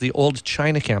 which was the old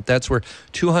China camp, that's where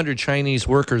 200 Chinese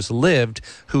workers lived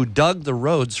who dug the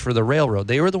roads for the railroad.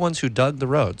 They were the ones who dug the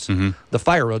roads, the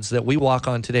fire roads that we walk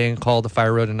on today and call the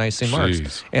Fire Road in Nisene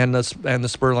Marks, and the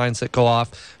spur lines that go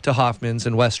off to Hoffman's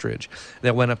and Westridge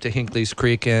that went up to Hinckley's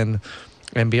Creek and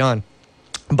beyond.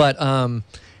 But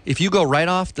if you go right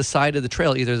off the side of the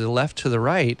trail, either the left to the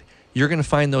right, you're going to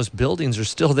find those buildings are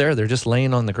still there. They're just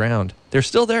laying on the ground. They're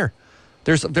still there.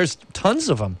 There's tons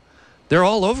of them. They're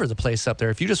all over the place up there.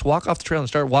 If you just walk off the trail and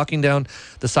start walking down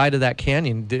the side of that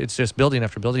canyon, it's just building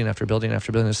after building after building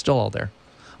after building. It's still all there.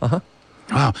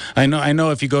 Wow. I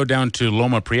know if you go down to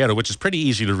Loma Prieta, which is pretty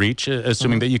easy to reach,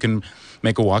 assuming that you can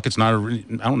make a walk. It's not I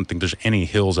don't think there's any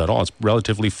hills at all. It's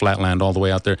relatively flat land all the way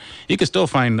out there. You can still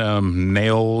find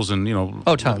nails and,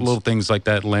 little things like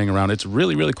that laying around. It's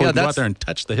really, really cool to go out there and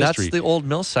touch the history. That's the old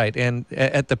mill site. And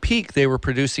at the peak, they were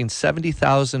producing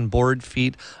 70,000 board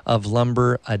feet of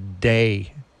lumber a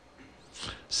day.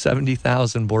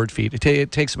 70,000 board feet.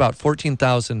 It takes about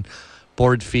 14,000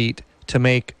 board feet to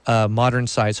make a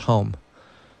modern-size home.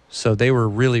 So they were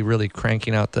really, really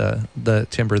cranking out the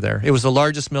timber there. It was the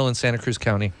largest mill in Santa Cruz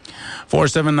County.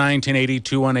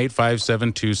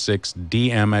 479-1080-218-5726,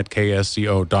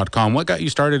 dm@ksco.com. What got you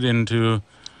started into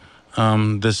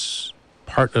this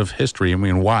part of history? I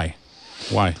mean, why?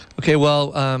 Why? Okay,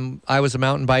 well, I was a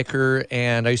mountain biker,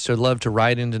 and I used to love to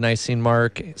ride into Nisene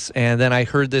Marks, and then I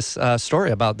heard this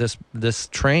story about this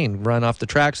train run off the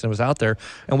tracks, and it was out there,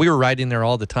 and we were riding there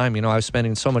all the time. I was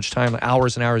spending so much time,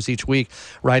 hours and hours each week,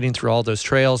 riding through all those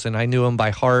trails, and I knew them by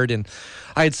heart, and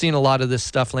I had seen a lot of this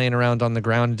stuff laying around on the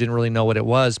ground and didn't really know what it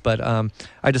was, but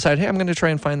I decided, hey, I'm going to try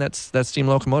and find that steam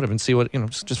locomotive and see what,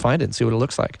 just find it and see what it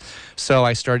looks like. So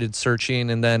I started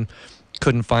searching, and then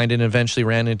couldn't find it, and eventually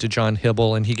ran into John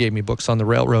Hibble, and he gave me books on the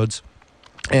railroads.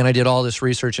 And I did all this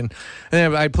research, and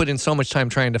I put in so much time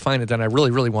trying to find it that I really,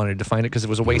 really wanted to find it because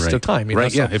it was a waste of time. So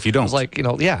if you don't. It was like,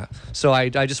 So I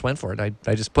just went for it.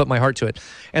 I just put my heart to it.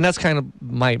 And that's kind of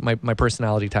my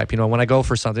personality type. When I go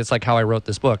for something, it's like how I wrote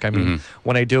this book. I mean,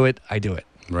 when I do it, I do it.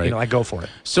 Right. I go for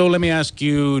it. So let me ask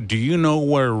you, do you know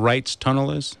where Wright's Tunnel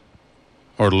is?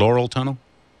 Or Laurel Tunnel?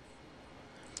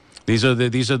 This was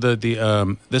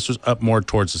up more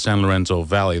towards the San Lorenzo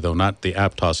Valley, though, not the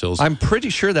Aptos Hills. I'm pretty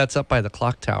sure that's up by the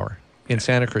clock tower in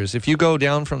Santa Cruz. If you go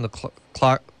down from the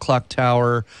clock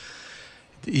tower,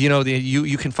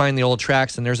 you can find the old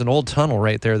tracks, and there's an old tunnel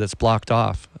right there that's blocked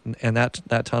off, and that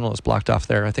tunnel is blocked off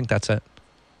there. I think that's it.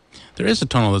 There is a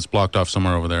tunnel that's blocked off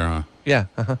somewhere over there, huh? Yeah.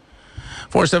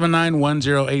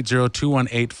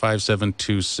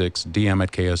 479-1080-218-5726,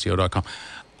 dm@ksco.com.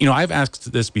 I've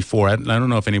asked this before. I don't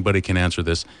know if anybody can answer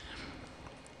this.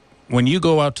 When you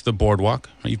go out to the boardwalk,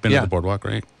 you've been to the boardwalk,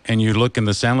 right? And you look in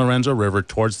the San Lorenzo River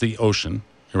towards the ocean,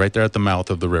 you're right there at the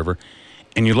mouth of the river,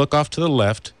 and you look off to the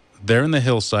left, there in the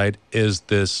hillside is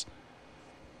this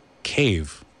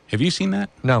cave. Have you seen that?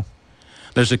 No.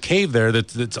 There's a cave there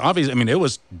that's obvious. I mean, it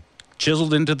was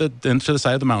chiseled into the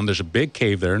side of the mountain. There's a big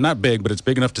cave there. Not big, but it's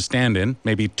big enough to stand in,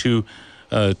 maybe two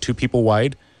people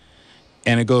wide.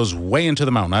 And it goes way into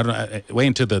the mountain, way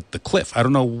into the cliff. I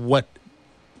don't know what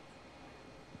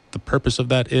the purpose of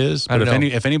that is, but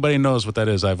if anybody knows what that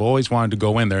is, I've always wanted to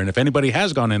go in there. And if anybody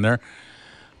has gone in there,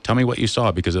 tell me what you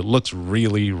saw, because it looks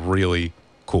really, really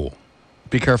cool.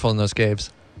 Be careful in those caves.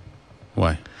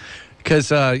 Why? Because,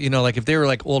 like if they were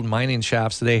like old mining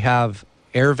shafts, they have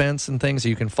air vents and things that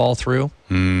you can fall through.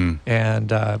 And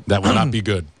that would not be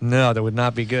good. No, that would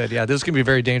not be good. Yeah, those can be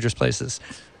very dangerous places.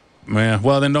 Yeah,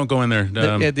 well, then don't go in there.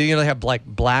 They have like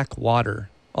black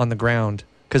water on the ground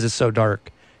because it's so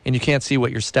dark, and you can't see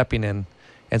what you're stepping in.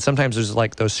 And sometimes there's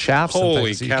like those shafts and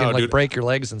things, so you can like break your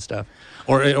legs and stuff.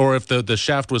 Or if the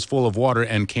shaft was full of water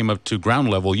and came up to ground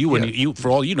level, you wouldn't. You,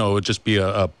 for all you know, it would just be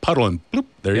a puddle, and bloop,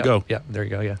 there you go. Yeah, there you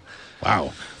go. Yeah.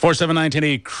 Wow.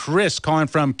 479-1080, Chris calling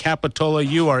from Capitola.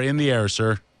 You are in the air,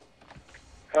 sir.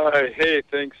 Hi. Hey,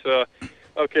 thanks.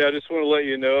 Okay, I just want to let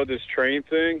you know this train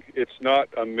thing, it's not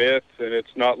a myth and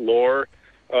it's not lore.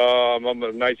 I'm a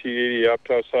 1980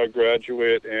 Aptos High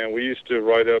graduate, and we used to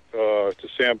ride up to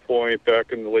Sandpoint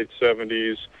back in the late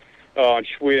 70s on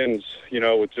Schwinn's,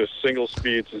 with just single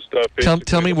speeds and stuff.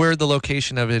 Tell me where the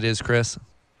location of it is, Chris.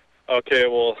 Okay,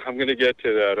 well, I'm going to get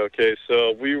to that. Okay,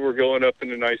 so we were going up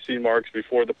into Nisene Marks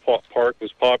before the park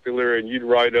was popular, and you'd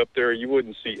ride up there. You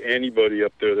wouldn't see anybody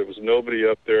up there. There was nobody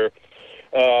up there.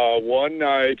 One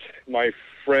night, my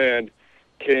friend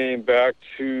came back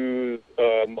to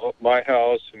my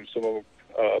house, and some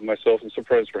of myself and some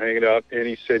friends were hanging out, and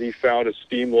he said he found a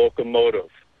steam locomotive.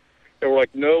 And we're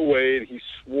like, no way, and he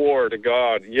swore to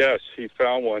God, yes, he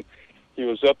found one. He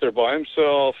was up there by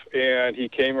himself, and he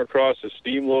came across a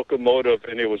steam locomotive,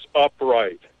 and it was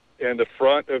upright, and the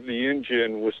front of the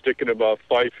engine was sticking about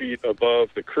 5 feet above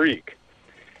the creek.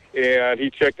 And he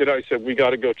checked it out. He said, we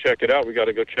got to go check it out. We got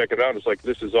to go check it out. It's like,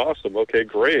 this is awesome. Okay,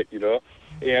 great, you know.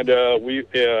 And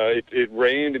it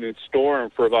rained and it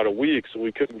stormed for about a week, so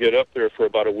we couldn't get up there for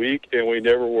about a week, and we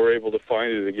never were able to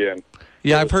find it again.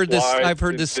 Yeah, I've heard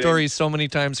this story so many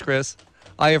times, Chris.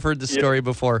 I have heard this story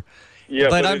before. Yeah,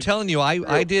 but I'm telling you,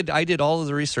 I did all of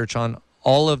the research on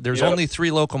all of. There's only 3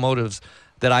 locomotives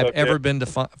that I've ever been to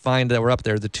find that were up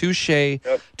there. The 2 Shea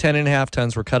 10.5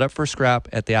 tons were cut up for scrap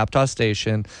at the Aptos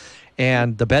station,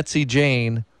 and the Betsy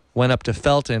Jane went up to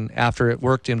Felton after it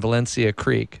worked in Valencia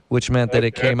Creek, which meant that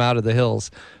it came out of the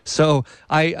hills. So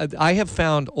I have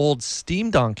found old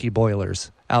steam donkey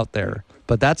boilers out there,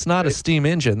 but that's not a steam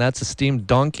engine. That's a steam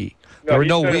donkey. There were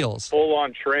no wheels.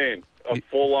 Full-on train. A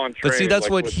full-on train. But see, that's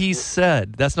what he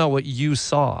said. That's not what you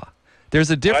saw. There's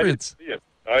a difference.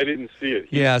 I didn't see it.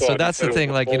 Yeah, so that's the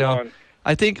thing. Like, you know,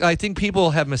 I think people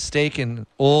have mistaken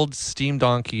old steam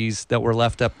donkeys that were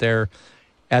left up there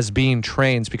as being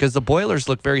trains because the boilers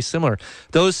look very similar.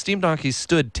 Those steam donkeys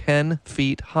stood 10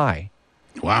 feet high.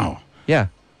 Wow. Yeah.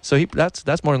 So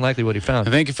that's more than likely what he found.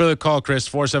 Thank you for the call, Chris.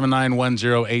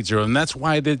 479-1080. And that's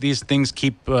why these things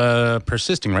keep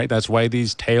persisting, right? That's why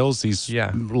these tales, these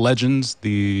legends,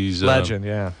 Legend,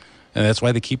 yeah. And that's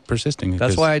why they keep persisting.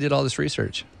 That's why I did all this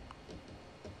research.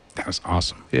 That was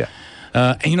awesome. Yeah.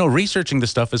 And, you know, researching this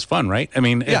stuff is fun, right? I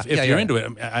mean, if you're into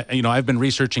it, I've been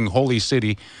researching Holy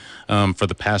City for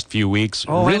the past few weeks,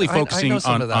 really focusing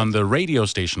on the radio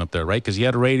station up there, right? Because he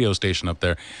had a radio station up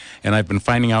there. And I've been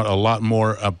finding out a lot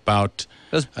more about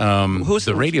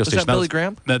the radio station. Was that Billy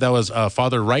Graham? That was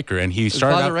Father Riker. And he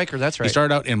started Father Riker, that's right. He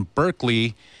started out in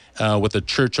Berkeley with a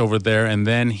church over there. And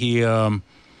then he,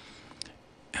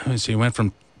 he went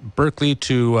from Berkeley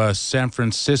to San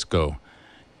Francisco.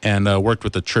 And worked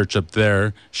with the church up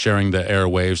there, sharing the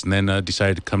airwaves, and then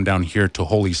decided to come down here to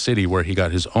Holy City, where he got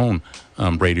his own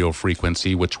radio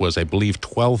frequency, which was, I believe,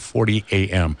 1240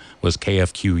 a.m. was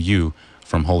KFQU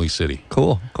from Holy City.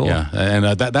 Cool. Yeah,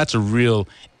 and that's a real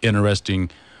interesting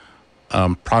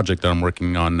project that I'm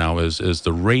working on now is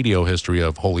the radio history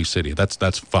of Holy City.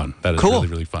 That's fun. That is really,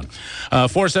 really fun.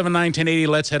 479-1080,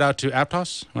 let's head out to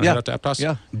Aptos. Want to head out to Aptos?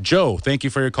 Yeah. Joe, thank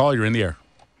you for your call. You're in the air.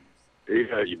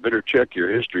 You better check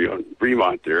your history on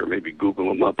Fremont there. Maybe Google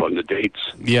them up on the dates.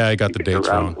 Yeah, I got the dates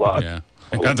wrong. Yeah,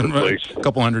 I got them a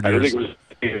couple hundred years.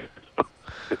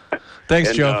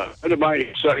 Thanks, Joe. Friend of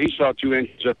mine, he saw 2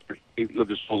 engines up there. He lived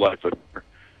his whole life up there.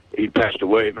 He passed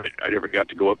away, but I never got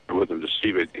to go up there with him to see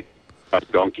it.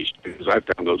 Donkeys, because I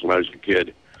found those when I was a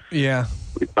kid. Yeah.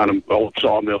 We found them, old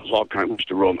sawmills, all kinds. We used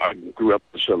to roam. I grew up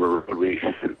in the summer road.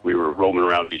 We were roaming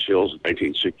around these hills in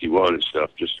 1961 and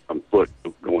stuff, just on foot,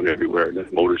 going everywhere. And then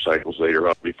motorcycles later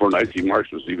up. Before Nisene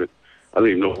Marks was even, I don't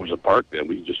even know if it was a park then.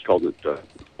 We just called it the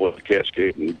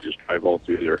Cascade, and we just drive all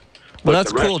through there. Well,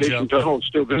 that's cool, Joe. The station tunnel is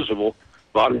still visible.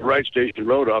 Bottom right station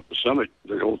road off the summit,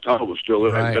 the old tunnel was still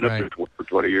there. I've been up there for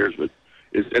 20 years, but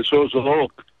and so is the lower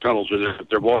tunnels with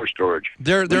their water storage.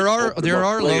 There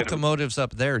are locomotives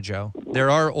up there, Joe.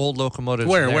 There are old locomotives.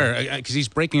 Where? Because he's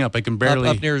breaking up. I can barely.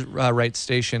 Up near Wright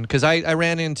Station. Because I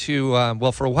ran into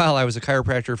for a while I was a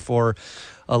chiropractor for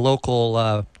a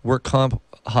local work comp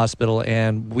hospital,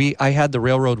 and I had the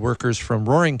railroad workers from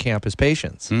Roaring Camp as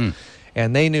patients.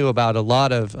 And they knew about a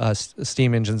lot of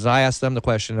steam engines. I asked them the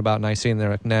question about Nisene. They're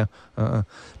like, no.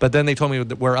 But then they told me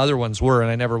where other ones were,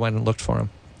 and I never went and looked for them.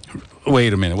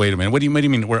 Wait a minute. What do you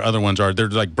mean where other ones are? They're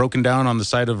like broken down on the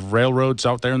side of railroads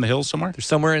out there in the hills somewhere? They're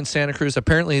somewhere in Santa Cruz.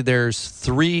 Apparently there's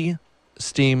 3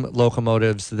 steam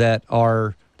locomotives that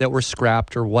were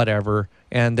scrapped or whatever,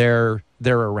 and they're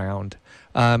around.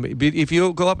 If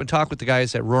you go up and talk with the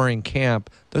guys at Roaring Camp,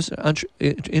 those are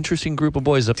an interesting group of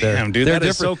boys up there. Damn, dude, that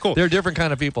is so cool. They're different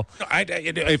kind of people.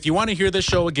 If you want to hear this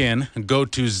show again, go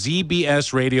to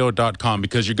zbsradio.com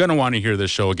because you're going to want to hear this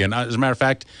show again. As a matter of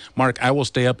fact, Mark, I will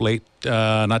stay up late,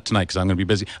 not tonight because I'm going to be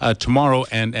busy, tomorrow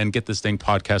and get this thing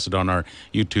podcasted on our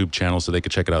YouTube channel so they can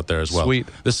check it out there as well. Sweet.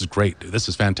 This is great. This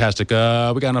is fantastic. We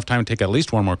got enough time to take at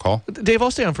least one more call. Dave,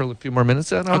 I'll stay on for a few more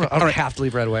minutes. I don't have to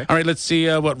leave right away. All right, let's see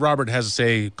what Robert has to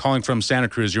say, calling from Santa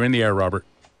Cruz. You're in the air, Robert.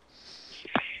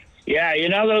 Yeah, you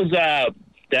know those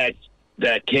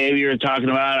that cave you were talking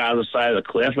about out of the side of the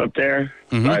cliff up there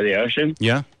by the ocean?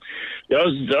 Yeah.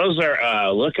 Those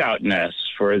are lookout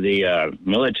nests for the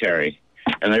military,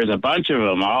 and there's a bunch of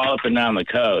them all up and down the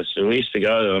coast. And we used to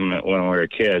go to them when we were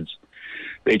kids.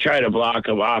 They try to block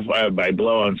them off by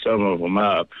blowing some of them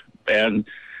up, and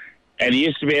you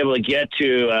used to be able to get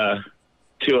to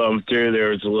them through there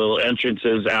was little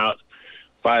entrances out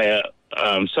by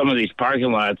some of these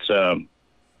parking lots and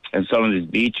some of these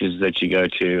beaches that you go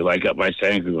to, like up by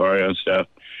San Gregorio and stuff.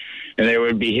 And they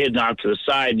would be hidden off to the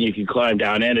side, and you could climb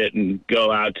down in it and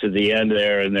go out to the end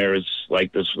there. And there was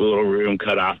like this little room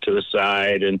cut off to the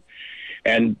side,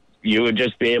 and you would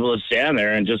just be able to stand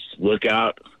there and just look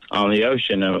out on the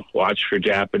ocean and watch for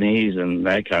Japanese and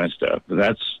that kind of stuff. And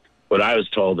that's what I was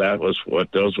told that was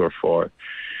what those were for.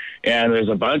 And there's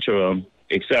a bunch of them,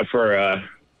 except for,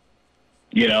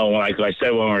 you know, like I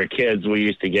said, when we were kids, we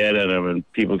used to get in them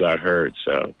and people got hurt.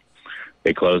 So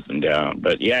they closed them down.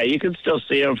 But, yeah, you can still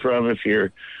see them from if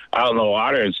you're out in the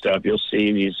water and stuff. You'll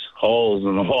see these holes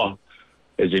in the wall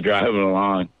as you're driving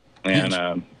along.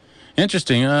 And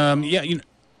Interesting. Yeah,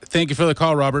 thank you for the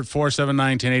call, Robert,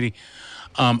 479-1080.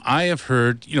 I have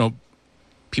heard,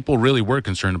 people really were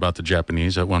concerned about the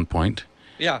Japanese at one point.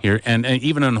 Yeah. Here, and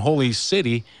even in Holy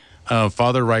City,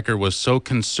 Father Riker was so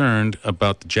concerned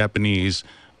about the Japanese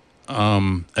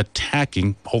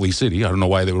attacking Holy City. I don't know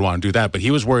why they would want to do that, but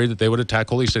he was worried that they would attack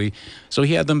Holy City. So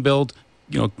he had them build,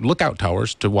 lookout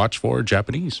towers to watch for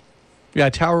Japanese. Yeah,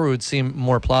 a tower would seem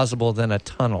more plausible than a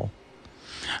tunnel.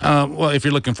 Well, if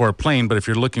you're looking for a plane, but if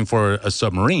you're looking for a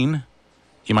submarine,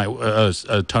 you might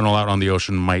a tunnel out on the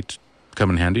ocean might come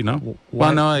in handy. No,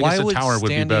 well, no, I guess a tower would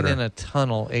be better. Why would standing in a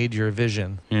tunnel aid your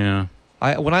vision? Yeah.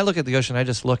 When I look at the ocean, I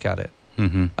just look at it.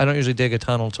 Mm-hmm. I don't usually dig a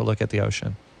tunnel to look at the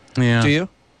ocean. Yeah. Do you?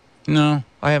 No,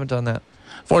 I haven't done that.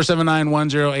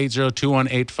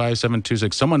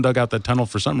 479-1080-218-5726. Someone dug out that tunnel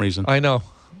for some reason. I know.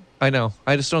 I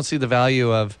just don't see the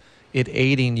value of it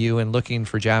aiding you in looking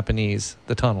for Japanese,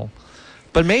 the tunnel.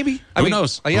 But maybe. Who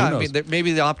knows? Yeah, Who knows? I mean,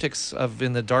 maybe the optics of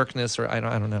in the darkness, or I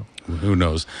don't know. Who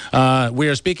knows? We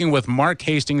are speaking with Mark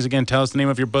Hastings again. Tell us the name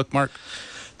of your book, Mark.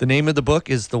 The name of the book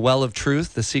is The Well of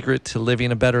Truth, The Secret to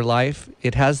Living a Better Life.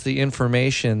 It has the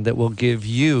information that will give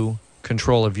you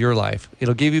control of your life.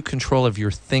 It'll give you control of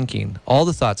your thinking, all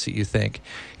the thoughts that you think.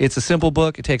 It's a simple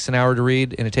book. It takes an hour to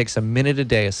read, and it takes a minute a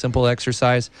day, a simple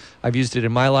exercise. I've used it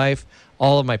in my life.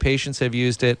 All of my patients have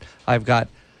used it. I've got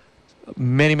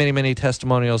many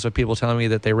testimonials of people telling me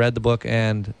that they read the book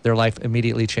and their life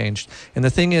immediately changed. And the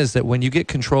thing is that when you get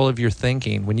control of your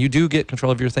thinking, when you do get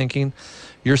control of your thinking,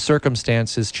 your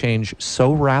circumstances change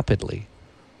so rapidly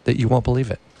that you won't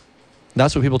believe it.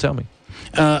 That's what people tell me.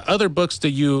 Other books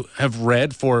that you have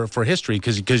read for history,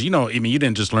 because you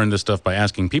didn't just learn this stuff by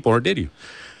asking people, or did you?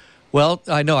 Well,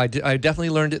 I know. I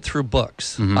definitely learned it through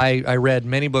books. Mm-hmm. I read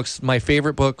many books. My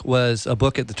favorite book was a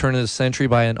book at the turn of the century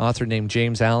by an author named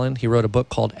James Allen. He wrote a book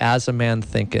called As a Man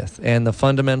Thinketh. And the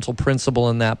fundamental principle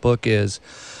in that book is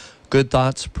good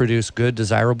thoughts produce good,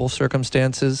 desirable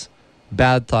circumstances.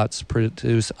 Bad thoughts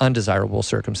produce undesirable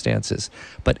circumstances.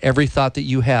 But every thought that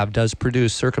you have does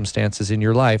produce circumstances in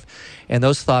your life. And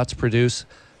those thoughts produce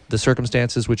the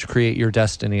circumstances which create your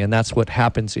destiny, and that's what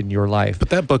happens in your life. But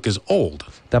that book is old.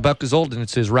 That book is old, and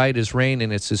it's as right as rain,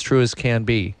 and it's as true as can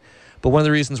be. But one of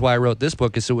the reasons why I wrote this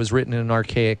book is it was written in an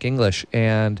archaic English,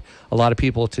 and a lot of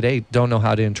people today don't know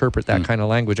how to interpret that kind of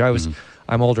language.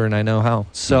 I'm older, and I know how.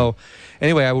 So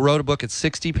anyway, I wrote a book. It's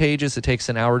 60 pages. It takes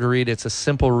an hour to read. It's a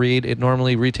simple read. It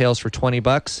normally retails for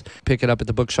 $20. Pick it up at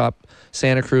the bookshop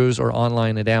Santa Cruz or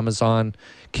online at Amazon.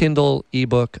 Kindle,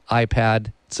 ebook,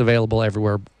 iPad. It's available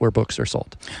everywhere where books are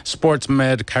sold. Sports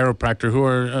med, chiropractor.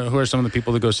 Who are some of the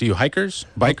people that go see you? Hikers,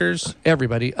 bikers,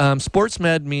 everybody. Sports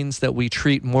med means that we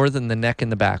treat more than the neck and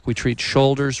the back. We treat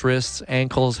shoulders, wrists,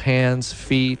 ankles, hands,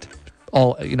 feet,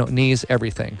 all knees,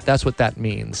 everything. That's what that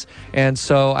means. And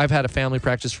so I've had a family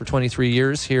practice for 23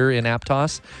 years here in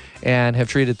Aptos, and have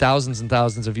treated thousands and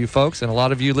thousands of you folks, and a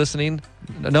lot of you listening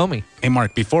know me. Hey,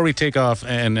 Mark, before we take off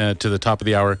and to the top of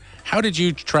the hour, how did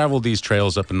you travel these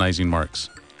trails up in Nisene Marks?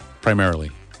 Primarily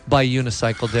by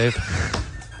unicycle, Dave.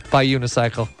 By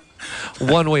unicycle,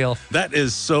 one wheel. That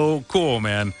is so cool,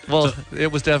 man. Well,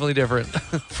 it was definitely different.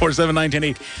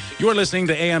 479-1080. You are listening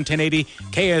to AM 1080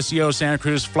 KSEO Santa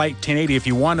Cruz Flight 1080. If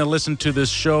you want to listen to this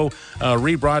show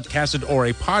rebroadcasted or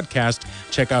a podcast,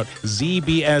 check out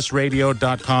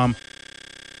zbsradio.com.